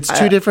it's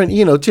two different,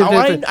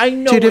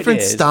 two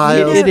different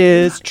styles. It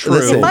is true.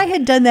 Listen, if I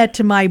had done that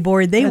to my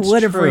board, they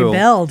would have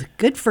rebelled.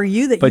 Good for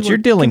you that you were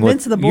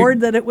convinced the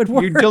board that it would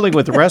work. You're dealing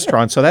with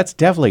restaurants, so that's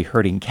definitely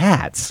hurting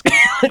cats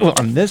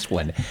on this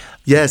one.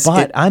 Yes.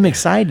 But I'm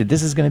excited.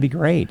 This is going to be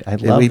great. I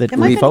love that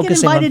Am I going to get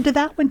invited to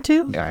that one,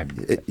 too?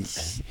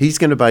 He's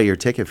going to buy your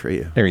ticket for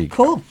you. There you go.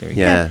 Cool. There you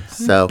go.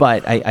 So,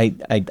 but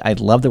I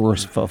love that we're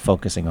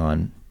focusing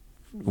on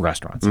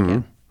restaurants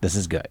again. This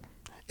is good.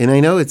 And I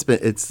know it's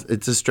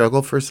a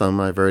struggle for some.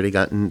 I've already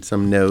gotten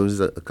some no's,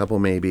 a couple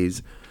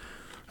maybes.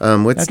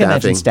 With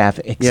staffing,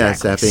 exactly.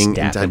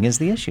 Staffing is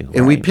the issue.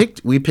 And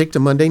right? we picked a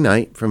Monday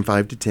night from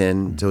 5 to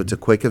 10, so it's a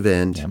quick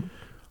event. Yep.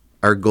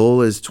 Our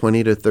goal is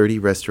 20 to 30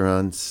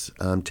 restaurants.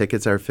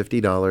 Tickets are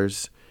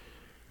 $50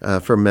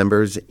 for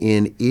members,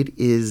 and it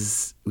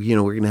is we're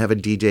going to have a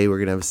DJ, we're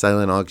going to have a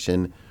silent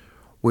auction.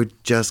 We're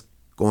just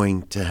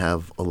going to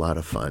have a lot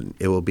of fun.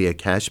 It will be a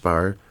cash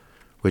bar,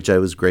 which I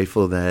was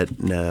grateful that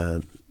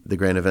the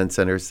Grand Event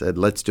Center said,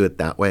 let's do it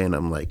that way. And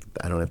I'm like,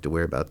 I don't have to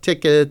worry about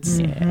tickets.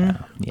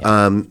 Yeah.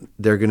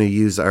 They're going to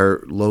use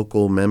our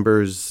local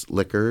members'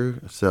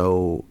 liquor.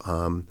 So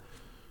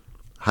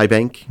High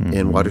Bank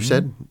and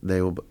Watershed,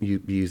 they will be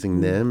using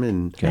them.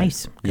 And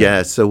nice.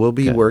 Yeah, so we'll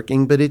be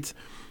working. But it's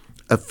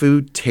a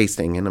food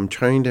tasting. And I'm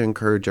trying to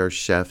encourage our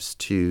chefs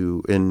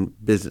in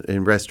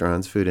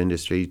restaurants, food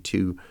industry,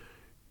 to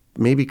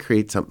maybe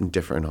create something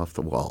different off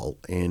the wall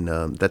and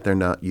that they're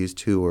not used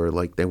to, or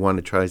like they want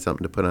to try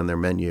something to put on their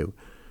menu.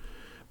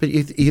 But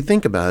you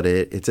think about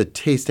it, it's a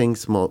tasting,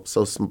 small,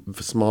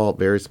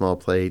 very small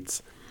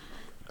plates.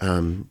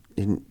 And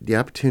the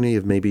opportunity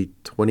of maybe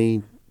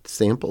 20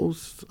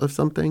 samples of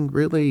something,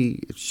 really,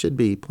 it should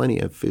be plenty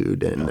of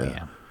food. And,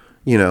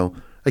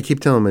 I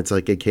keep telling them it's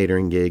like a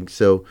catering gig.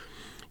 So,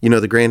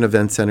 the Grand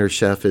Event Center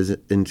chef is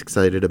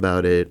excited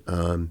about it.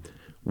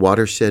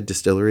 Watershed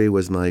Distillery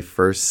was my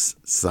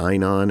first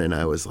sign-on, and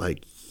I was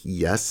like,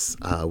 yes.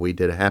 We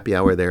did a happy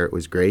hour there. It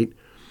was great.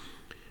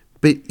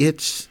 But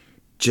it's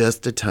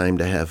just a time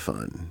to have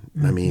fun.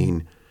 I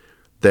mean,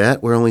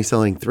 that we're only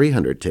selling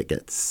 300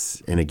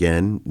 tickets. And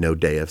again, no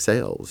day of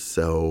sales.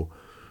 So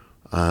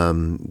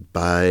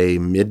by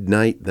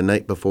midnight the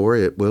night before,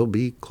 it will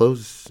be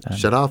closed,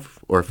 shut off.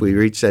 Or if we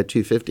reach that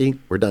 250,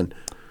 we're done.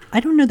 I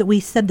don't know that we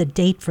said the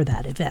date for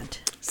that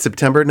event.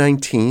 September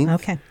 19th.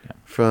 Okay.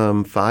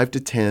 From 5 to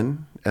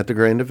 10 at the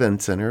Grand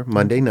Event Center,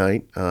 Monday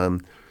night.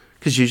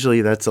 Because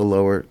usually that's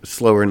a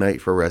slower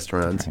night for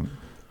restaurants. Right.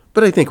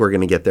 But I think we're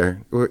going to get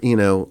there.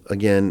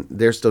 Again,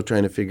 they're still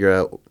trying to figure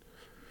out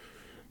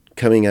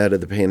coming out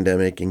of the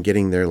pandemic and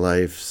getting their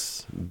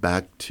lives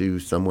back to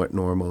somewhat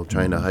normal,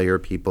 trying to hire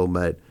people.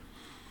 But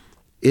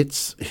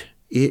it's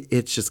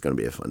just going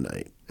to be a fun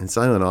night. And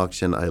silent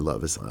auction, I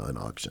love a silent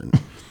auction.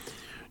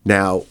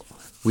 Now,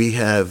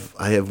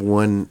 I have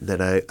one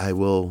that I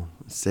will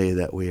say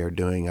that we are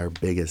doing our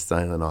biggest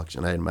silent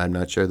auction. I'm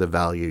not sure the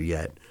value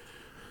yet.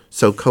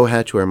 So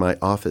Cohatch, where my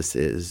office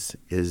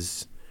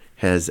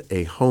has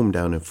a home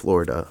down in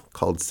Florida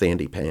called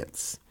Sandy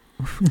Pants.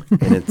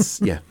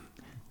 And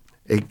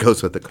it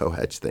goes with the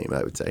Cohatch theme,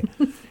 I would say.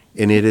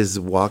 And it is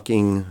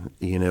walking,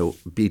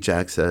 beach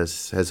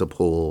access, has a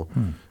pool.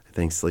 I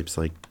think sleeps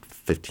like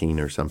 15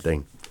 or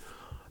something.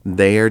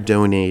 They are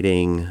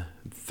donating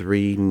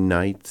 3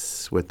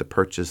 nights with the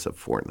purchase of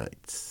 4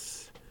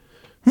 nights.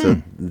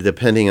 So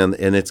depending on,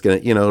 and it's going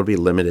to, it'll be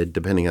limited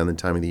depending on the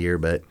time of the year,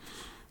 but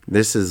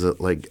this is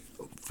like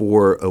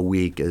for a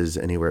week is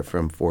anywhere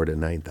from $4,000 to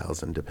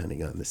 $9,000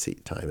 depending on the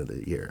seat time of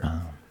the year.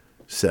 Oh.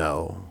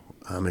 So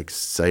I'm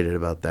excited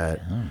about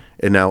that. Oh.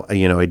 And now,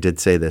 I did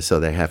say this, so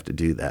they have to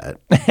do that.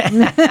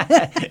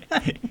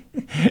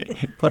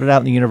 Put it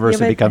out in the universe,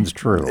 it becomes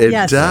true. It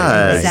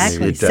does.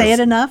 Exactly. It does. Say it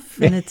enough,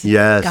 and it's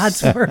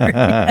God's word.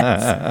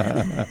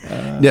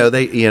 Yes. No,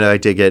 I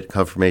did get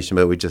confirmation,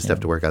 but we just have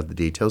to work out the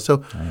details.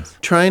 So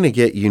trying to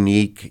get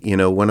unique,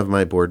 one of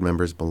my board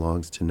members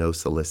belongs to No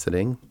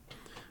Soliciting.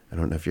 I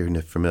don't know if you're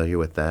familiar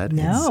with that.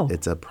 No.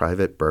 It's a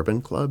private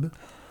bourbon club.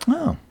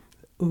 Oh.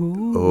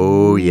 Ooh.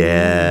 Oh,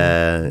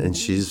 yeah. And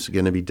she's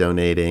going to be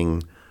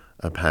donating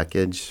a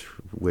package,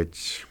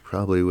 which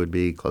probably would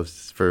be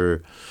close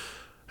for,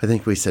 I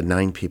think we said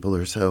 9 people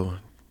or so.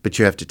 But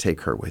you have to take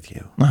her with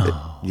you.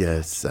 Oh.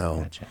 Yes, so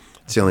Gotcha.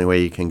 it's the only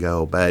way you can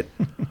go. But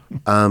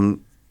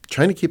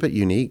trying to keep it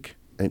unique,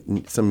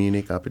 some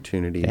unique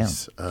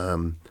opportunities.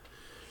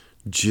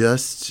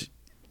 Just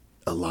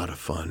a lot of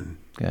fun.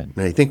 Good.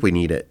 And I think we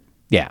need it.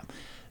 Yeah,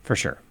 for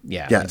sure.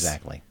 Yeah, yes.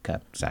 Exactly.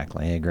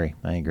 I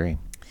agree.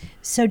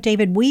 So,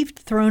 David, we've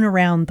thrown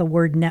around the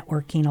word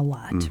networking a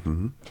lot.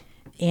 Mm-hmm.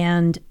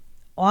 And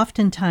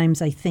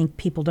oftentimes I think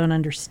people don't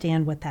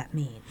understand what that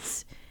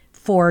means.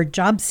 For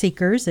job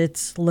seekers,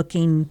 it's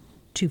looking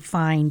to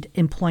find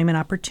employment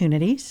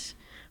opportunities.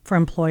 For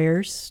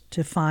employers,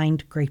 to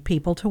find great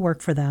people to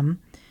work for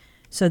them.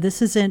 So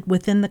this isn't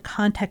within the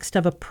context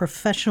of a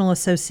professional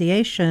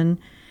association.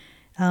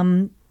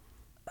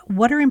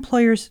 What are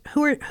employers,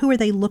 who are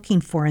they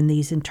looking for in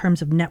these in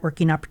terms of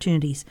networking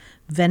opportunities?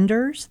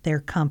 Vendors, their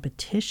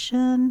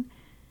competition,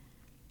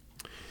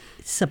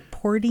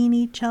 supporting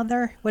each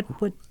other?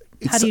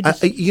 How do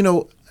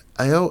you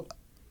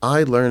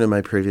I learned in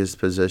my previous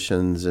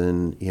positions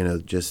and,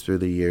 just through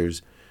the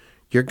years,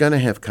 you're going to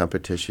have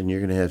competition. You're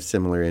going to have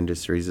similar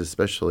industries,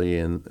 especially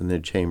in the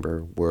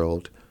chamber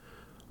world.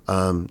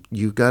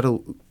 You got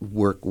to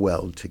work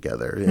well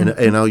together.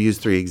 And I'll use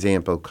 3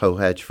 examples.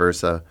 Cohatch,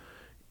 Versa,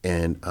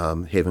 and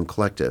Haven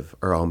Collective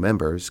are all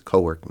members,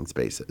 co-working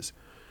spaces.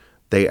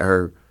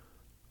 The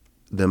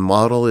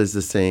model is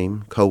the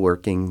same,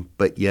 co-working,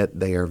 but yet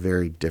they are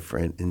very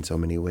different in so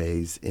many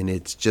ways. And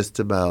it's just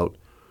about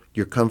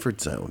your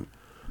comfort zone.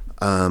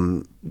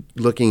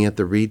 Looking at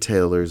the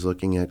retailers,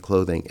 looking at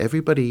clothing,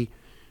 everybody,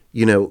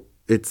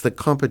 it's the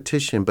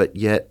competition, but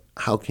yet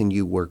how can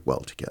you work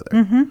well together?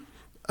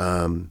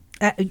 Mm-hmm.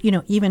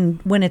 Even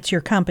when it's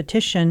your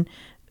competition,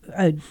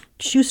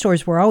 shoe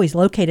stores were always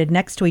located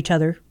next to each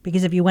other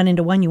because if you went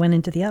into one, you went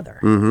into the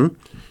other. Mm-hmm.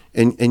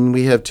 And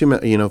we have 2,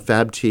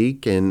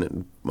 Fabtique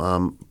and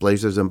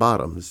Blazers and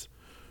Bottoms.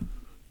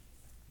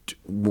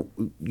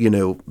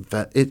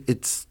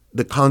 It's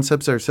the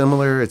concepts are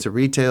similar. It's a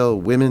retail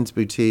women's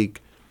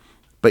boutique,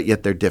 but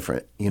yet they're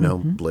different.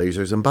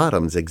 Blazers and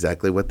Bottoms,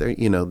 exactly what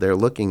they're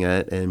looking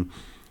at, and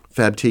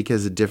Fabtique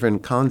has a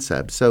different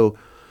concept. So,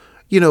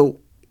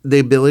 the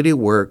ability to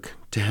work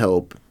to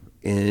help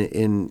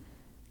in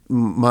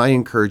my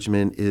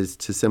encouragement is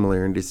to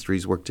similar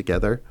industries work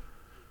together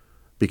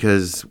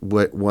because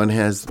what one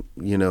has,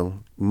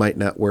 might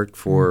not work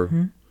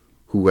for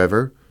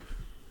whoever.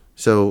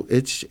 So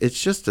it's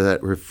just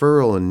that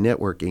referral and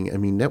networking. I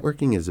mean,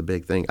 networking is a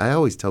big thing. I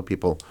always tell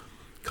people,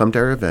 come to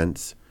our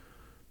events,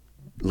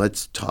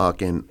 let's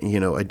talk. And,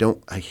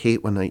 I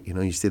hate when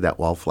you see that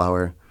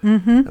wallflower.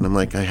 Mm-hmm. And I'm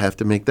like, I have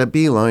to make that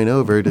beeline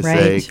over to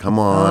say, come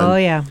on. Oh,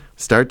 yeah.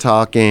 Start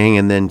talking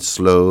and then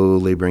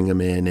slowly bring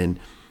them in. And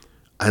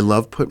I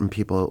love putting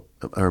people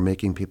or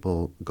making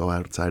people go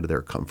outside of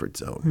their comfort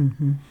zone.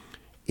 Mm-hmm.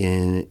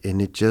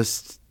 And it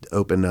just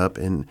opened up.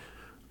 And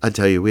I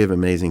tell you, we have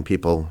amazing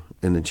people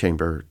in the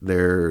chamber.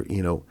 They're,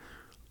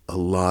 a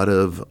lot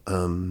of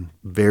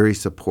very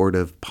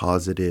supportive,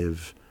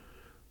 positive,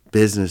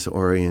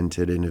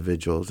 business-oriented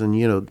individuals.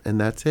 And, and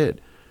that's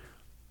it.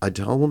 I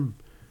tell them,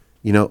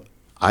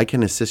 I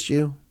can assist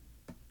you,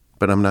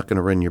 but I'm not going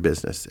to run your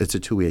business. It's a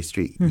two-way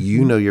street. Mm-hmm.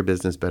 You know your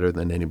business better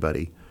than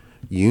anybody.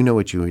 You know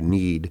what you would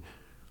need.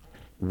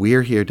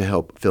 We're here to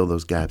help fill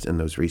those gaps and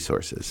those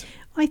resources.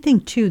 I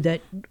think, too,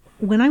 that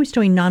when I was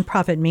doing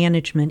nonprofit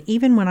management,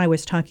 even when I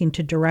was talking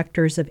to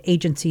directors of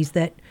agencies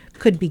that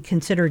could be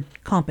considered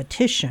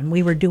competition,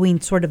 we were doing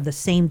sort of the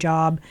same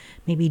job,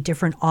 maybe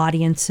different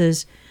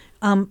audiences.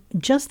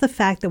 Just the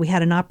fact that we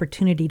had an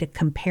opportunity to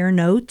compare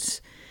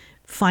notes,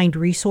 find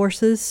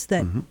resources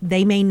that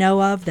they may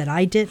know of that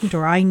I didn't,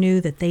 or I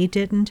knew that they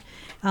didn't.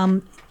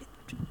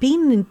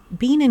 Being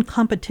in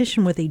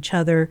competition with each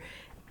other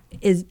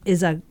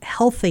is a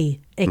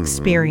healthy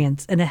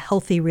experience and a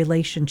healthy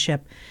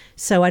relationship.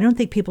 So I don't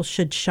think people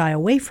should shy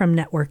away from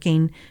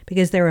networking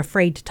because they're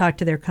afraid to talk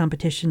to their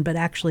competition, but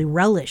actually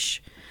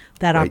relish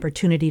that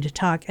opportunity to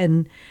talk.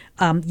 And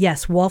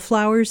yes,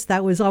 wallflowers,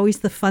 that was always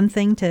the fun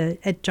thing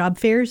at job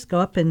fairs, go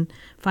up and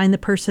find the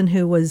person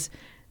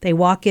they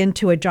walk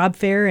into a job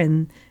fair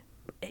and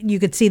you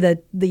could see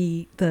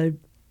the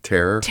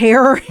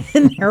terror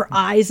in their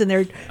eyes, and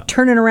they're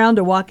turning around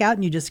to walk out,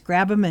 and you just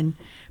grab them and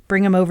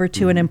bring them over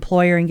to an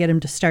employer and get them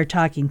to start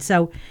talking.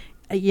 So,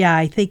 yeah,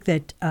 I think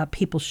that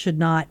people should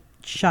not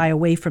shy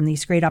away from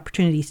these great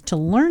opportunities to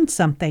learn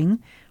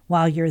something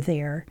while you're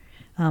there,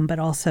 but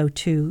also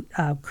to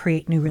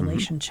create new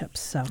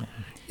relationships. So,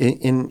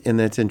 and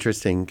that's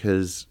interesting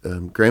because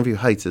Grandview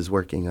Heights is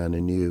working on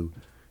a new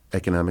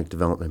economic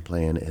development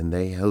plan, and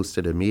they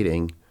hosted a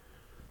meeting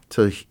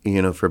to,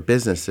 for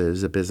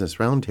businesses, a business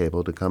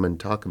roundtable to come and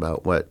talk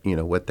about what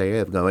they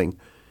have going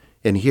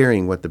and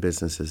hearing what the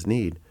businesses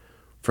need.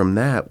 From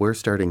that, we're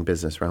starting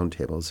business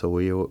roundtables. So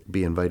we will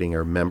be inviting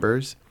our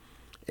members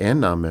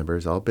and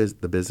non-members,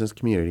 the business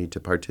community, to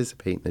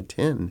participate and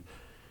attend.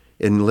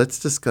 And let's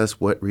discuss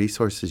what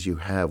resources you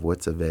have,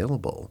 what's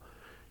available,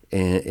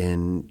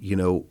 and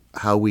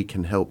how we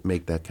can help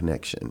make that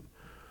connection.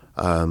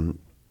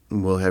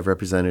 We'll have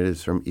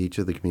representatives from each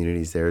of the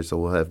communities there. So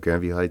we'll have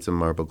Grandview Heights and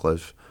Marble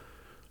Cliff.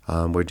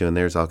 We're doing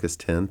theirs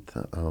August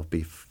 10th. I'll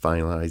be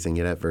finalizing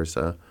it at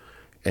Versa.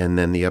 And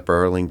then the Upper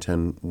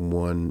Arlington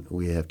one,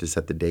 we have to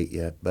set the date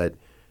yet. But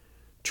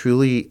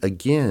truly,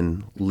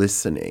 again,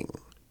 listening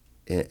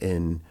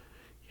and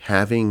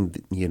having,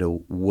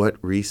 what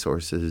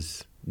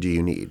resources do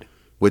you need?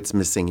 What's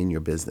missing in your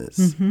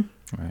business? Mm-hmm.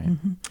 Right.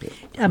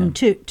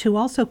 To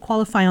also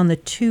qualify on the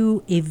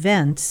two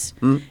events,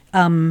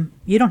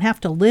 you don't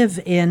have to live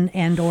in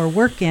and or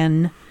work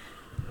in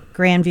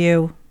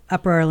Grandview,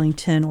 Upper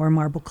Arlington, or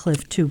Marble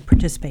Cliff to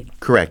participate.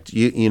 Correct.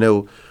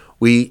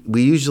 We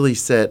usually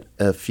set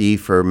a fee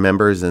for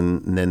members,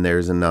 and then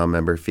there's a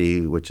non-member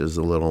fee, which is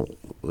a little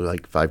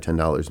like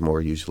 $5-10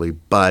 more usually.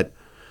 But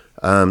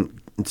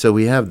so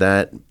we have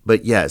that.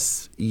 But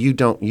yes, you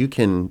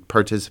can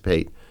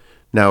participate.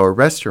 Now, our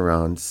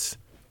restaurants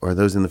or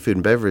those in the food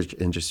and beverage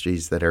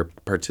industries that are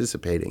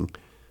participating,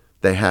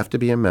 they have to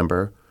be a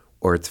member,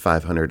 or it's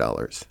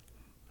 $500.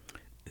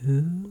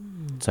 Ooh.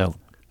 So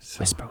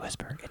whisper,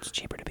 it's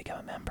cheaper to become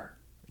a member.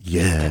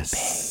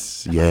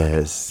 Yes.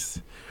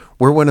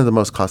 We're one of the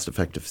most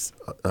cost-effective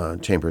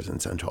chambers in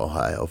Central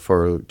Ohio.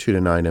 For 2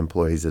 to 9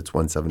 employees, it's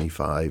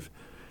 $175,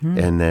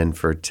 and then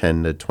for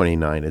 10 to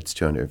 29, it's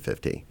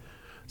 $250.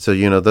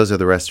 So those are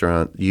the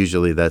restaurant.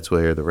 Usually, that's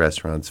where the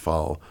restaurants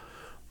fall.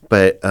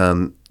 But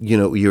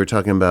you were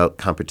talking about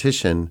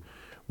competition.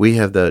 We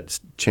have the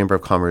Chamber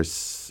of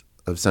Commerce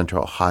of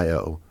Central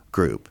Ohio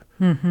group,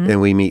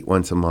 and we meet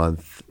once a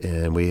month,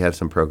 and we have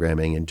some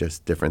programming and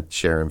just different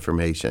share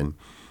information.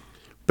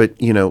 But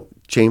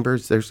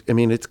chambers,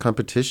 it's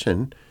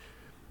competition,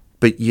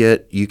 but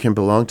yet you can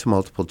belong to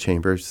multiple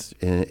chambers,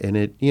 and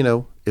it,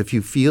 if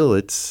you feel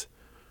it's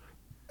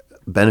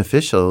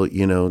beneficial,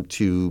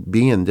 to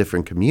be in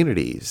different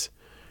communities,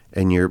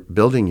 and you're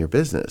building your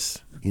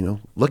business,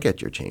 look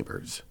at your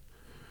chambers.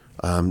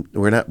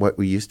 We're not what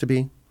we used to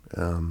be.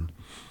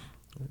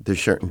 The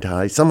shirt and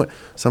tie.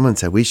 Someone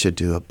said we should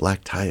do a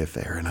black tie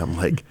affair, and I'm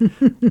like,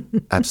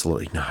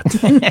 absolutely not.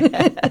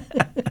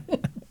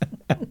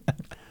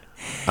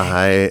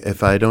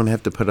 If I don't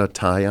have to put a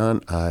tie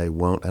on, I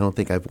won't. I don't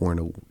think I've worn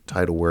a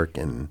tie to work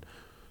in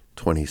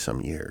 20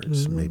 some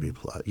years, maybe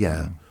plus.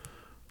 Yeah.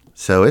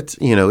 So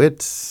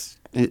things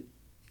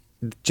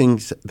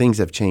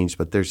have changed,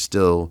 but there's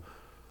still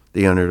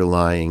the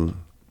underlying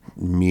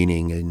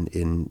meaning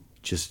in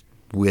just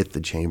with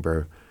the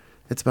chamber.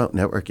 It's about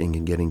networking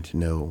and getting to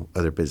know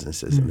other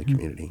businesses in the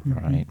community.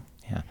 Right.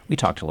 Yeah. We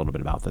talked a little bit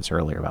about this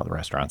earlier, about the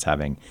restaurants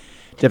having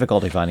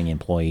difficulty finding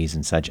employees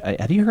and such.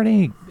 Have you heard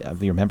any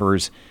of your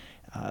members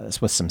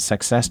with some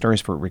success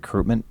stories for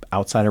recruitment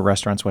outside of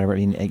restaurants, whatever? I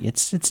mean,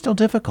 it's still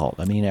difficult.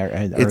 I mean,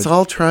 it's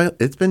all trial.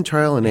 It's been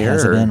trial and error.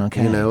 Has it been?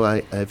 Okay.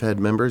 I've had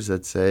members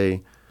that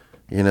say,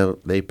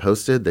 they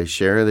posted, they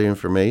share the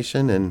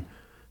information, and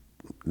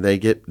they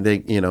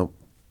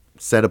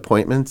set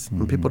appointments,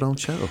 and people don't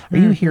show. Are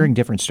you hearing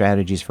different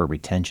strategies for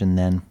retention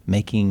then?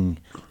 Making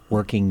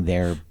working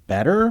there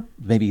better?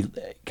 Maybe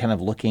kind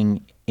of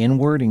looking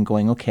inward and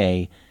going,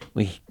 okay,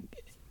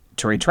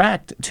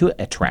 to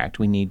attract,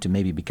 we need to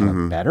maybe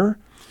become better?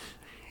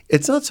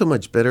 It's not so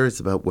much better, it's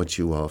about what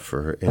you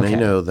offer. And I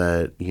know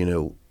that,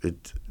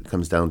 it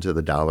comes down to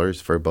the dollars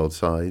for both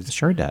sides. It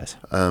sure does.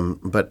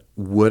 But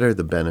what are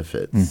the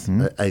benefits?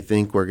 I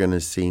think we're going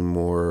to see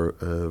more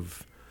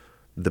of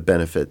the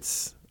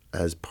benefits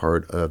as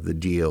part of the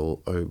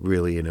deal, are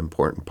really an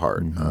important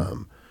part.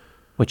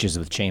 Which is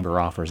with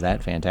Chamber offers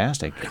that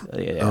fantastic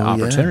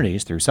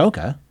opportunities through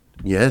SOCA.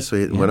 Yes,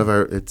 one of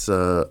it's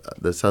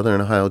the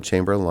Southern Ohio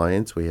Chamber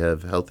Alliance. We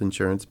have health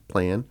insurance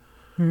plan.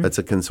 That's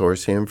a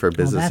consortium for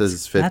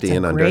businesses 50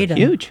 and under.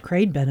 Huge.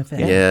 Great benefit.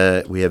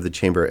 Yeah, we have the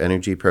Chamber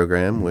Energy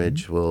Program,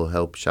 which will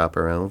help shop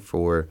around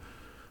for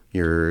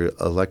your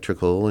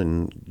electrical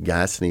and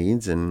gas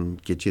needs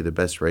and get you the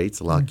best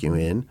rates, lock you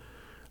in.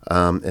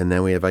 And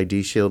then we have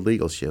ID Shield,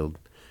 Legal Shield.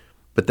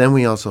 But then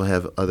we also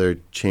have other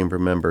Chamber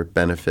member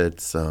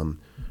benefits.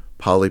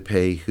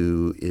 Polypay,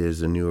 who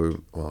is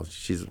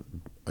she's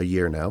a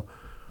year now,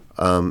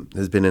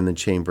 has been in the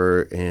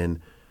Chamber, and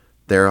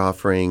they're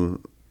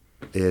offering,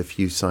 if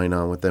you sign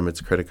on with them,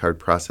 it's credit card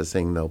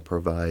processing. They'll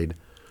provide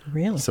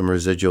some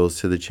residuals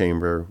to the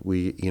Chamber.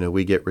 We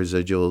get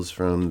residuals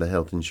from the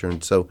health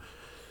insurance. So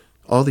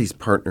all these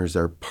partners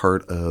are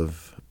part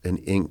of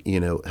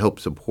help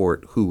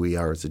support who we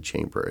are as a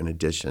Chamber in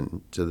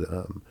addition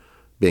to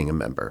being a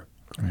member.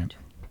 Right.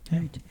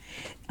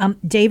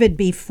 David,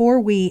 before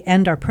we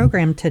end our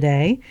program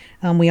today,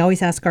 we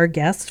always ask our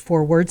guests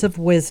for words of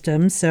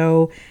wisdom.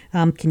 So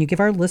can you give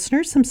our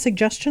listeners some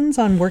suggestions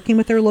on working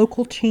with their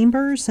local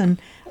chambers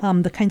and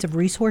the kinds of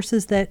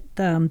resources that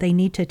they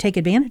need to take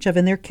advantage of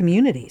in their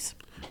communities?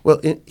 Well,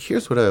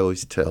 here's what I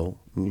always tell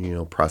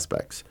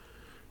prospects.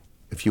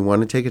 If you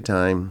want to take a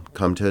time,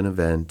 come to an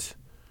event,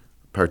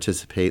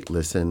 participate,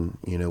 listen.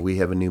 We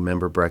have a new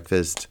member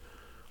breakfast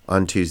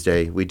on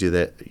Tuesday. We do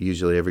that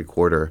usually every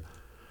quarter.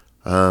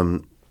 We're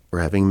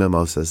having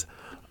mimosas.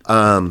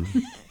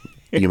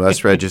 You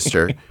must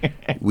register.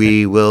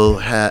 We will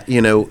have,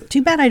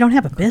 Too bad I don't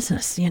have a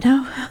business,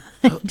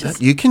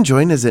 You can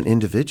join as an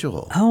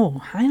individual.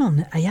 Oh, I don't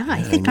know. Yeah,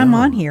 I think I'm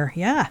on here.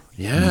 Yeah.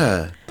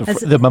 Yeah.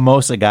 The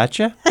mimosa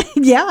gotcha?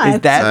 Yeah.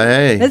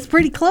 It's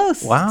pretty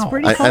close. Wow. It's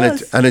pretty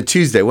close. On a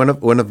Tuesday, one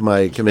of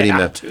my committee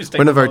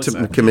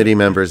committee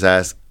members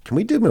asked, "Can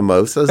we do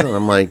mimosas?" And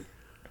I'm like,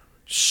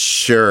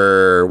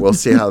 sure, we'll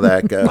see how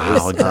that goes.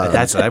 Wow,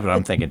 that's what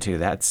I'm thinking too.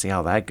 See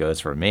how that goes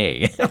for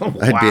me.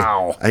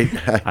 Wow. I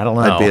don't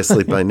know. I'd be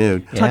asleep by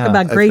noon. Talk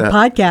about great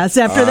podcasts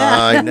after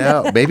that. I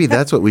know. Maybe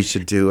that's what we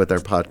should do with our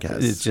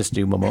podcast. It's just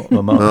do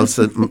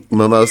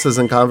mimosas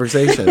and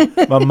conversation.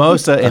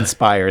 Mimosa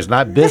inspires,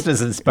 not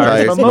business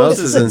inspires.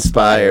 Mimosas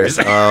inspires.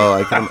 Oh,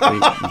 I can.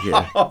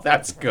 Yeah. Oh,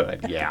 that's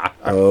good. Yeah.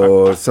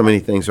 Oh, so many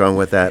things wrong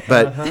with that,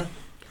 but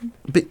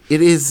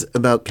it is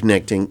about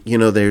connecting.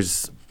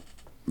 There's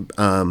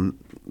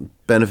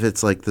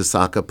benefits like the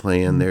SOCA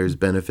plan. There's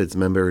benefits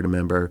member to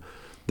member,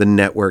 the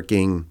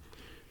networking,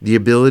 the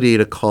ability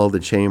to call the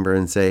Chamber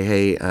and say,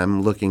 hey,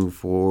 I'm looking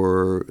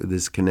for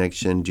this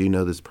connection. Do you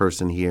know this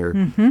person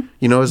here?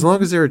 As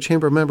long as they're a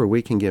Chamber member,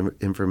 we can give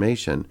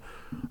information.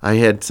 I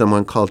had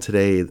someone call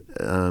today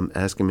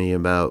asking me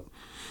about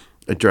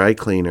a dry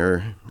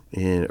cleaner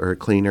in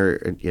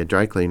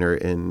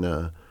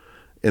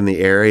the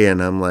area,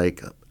 and I'm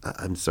like,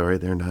 I'm sorry,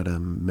 they're not a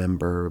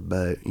member,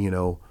 but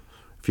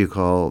if you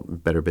call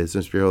Better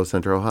Business Bureau of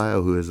Central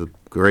Ohio, who is a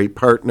great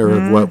partner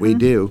of what we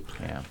do,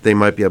 they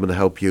might be able to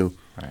help you.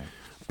 Right.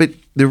 But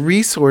the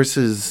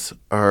resources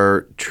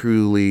are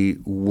truly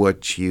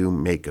what you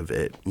make of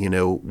it.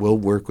 We'll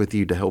work with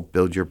you to help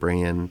build your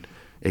brand,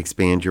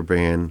 expand your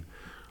brand.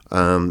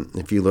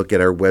 If you look at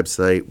our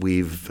website,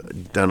 we've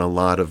done a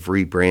lot of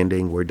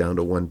rebranding. We're down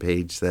to one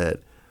page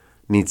that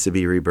needs to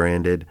be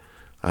rebranded.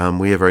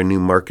 We have our new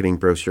marketing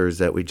brochures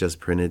that we just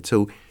printed.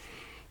 So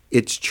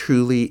it's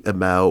truly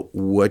about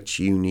what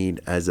you need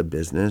as a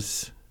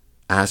business.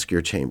 Ask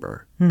your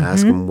Chamber.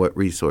 Ask them what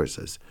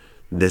resources.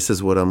 This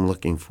is what I'm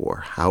looking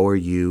for. How are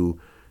you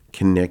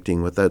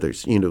connecting with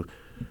others?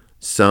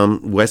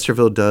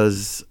 Westerville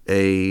does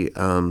a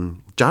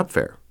job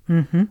fair.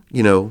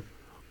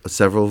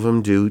 Several of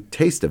them do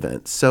taste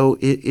events. So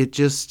it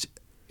just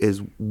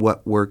is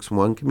what works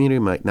one community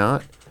might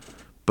not,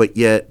 but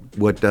yet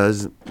what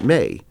does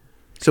may.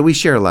 So we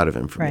share a lot of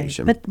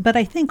information. Right. But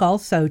I think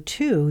also,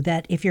 too,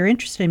 that if you're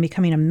interested in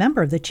becoming a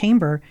member of the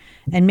Chamber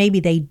and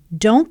maybe they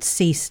don't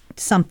see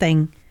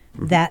something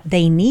that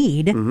they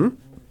need,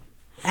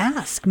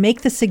 ask,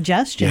 make the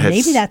suggestion. Yes.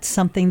 Maybe that's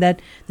something that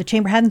the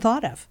Chamber hadn't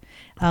thought of.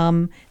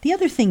 The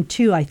other thing,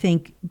 too, I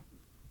think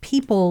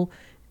people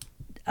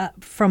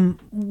from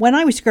when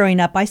I was growing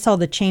up, I saw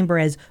the Chamber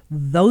as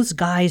those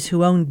guys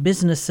who owned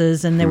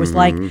businesses, and there was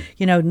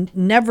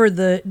never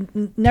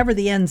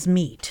the ends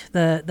meet,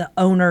 the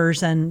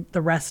owners and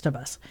the rest of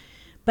us.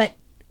 But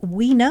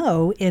we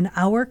know in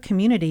our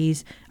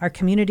communities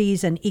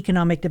and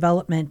economic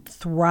development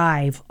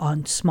thrive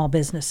on small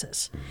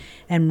businesses.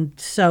 And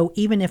so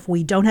even if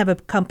we don't have a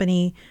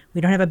company,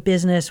 we don't have a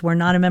business, we're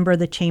not a member of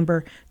the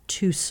chamber,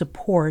 to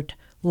support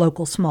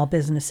local small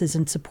businesses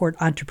and support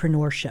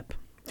entrepreneurship.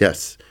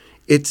 Yes.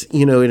 It's,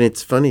 and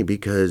it's funny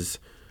because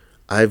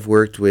I've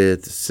worked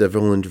with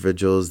several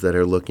individuals that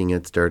are looking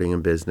at starting a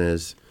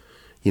business.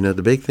 The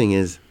big thing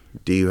is,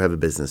 do you have a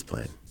business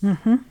plan?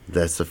 Mm-hmm.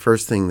 That's the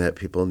first thing that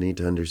people need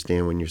to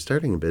understand when you're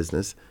starting a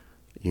business.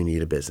 You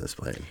need a business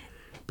plan.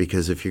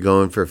 Because if you're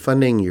going for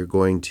funding, you're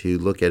going to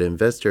look at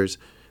investors.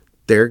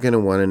 They're going to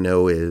want to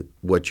know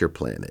what your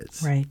plan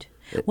is. Right.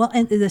 Well,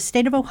 and the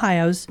state of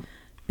Ohio's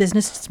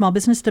small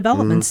business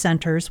development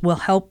centers will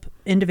help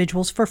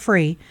individuals for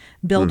free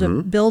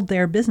build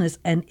their business.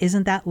 And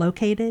isn't that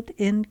located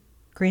in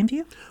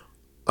Grandview?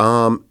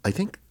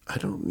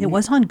 It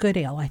was on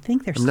Goodale. I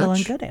think they're still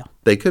on Goodale.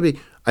 They could be.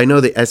 I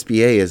know the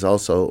SBA is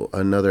also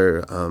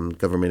another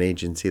government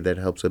agency that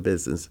helps with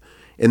business,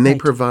 and they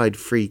provide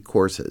free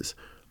courses.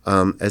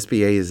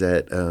 SBA is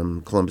at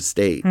Columbus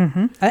State.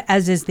 Mm-hmm.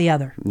 As is the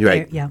other.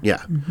 Right. Yeah.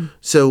 Mm-hmm.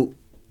 So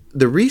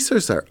the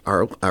resources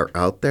are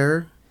out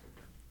there.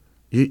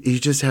 You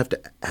just have to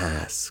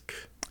ask.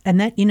 And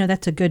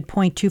that's a good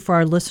point, too, for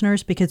our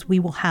listeners, because we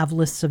will have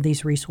lists of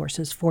these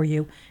resources for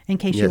you in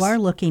case you are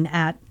looking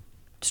at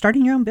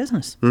starting your own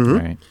business.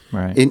 Mm-hmm.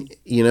 Right. And,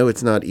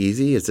 it's not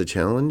easy. It's a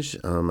challenge.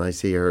 I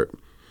see our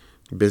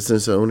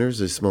business owners,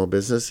 the small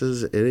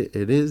businesses,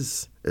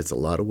 it's a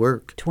lot of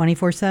work.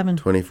 24/7.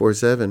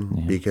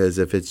 24/7. Because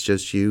if it's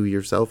just you,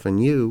 yourself,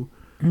 and you,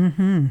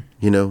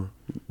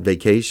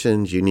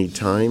 vacations, you need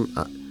time.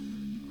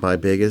 My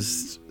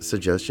biggest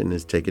suggestion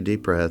is take a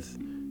deep breath.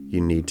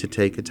 You need to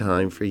take a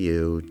time for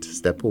you to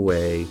step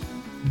away.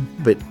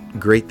 But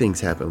great things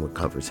happen with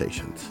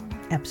conversations.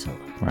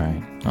 Absolutely.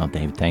 Right. Well,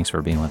 David, thanks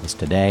for being with us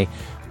today.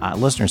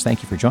 Listeners,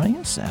 thank you for joining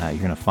us. You're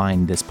going to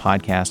find this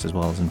podcast as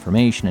well as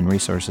information and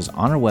resources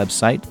on our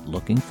website,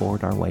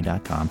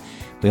 lookingforwardourway.com.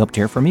 We hope to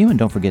hear from you, and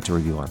don't forget to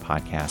review our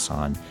podcasts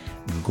on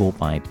Google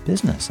My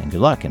Business. And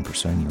good luck in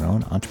pursuing your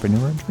own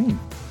entrepreneurial dream.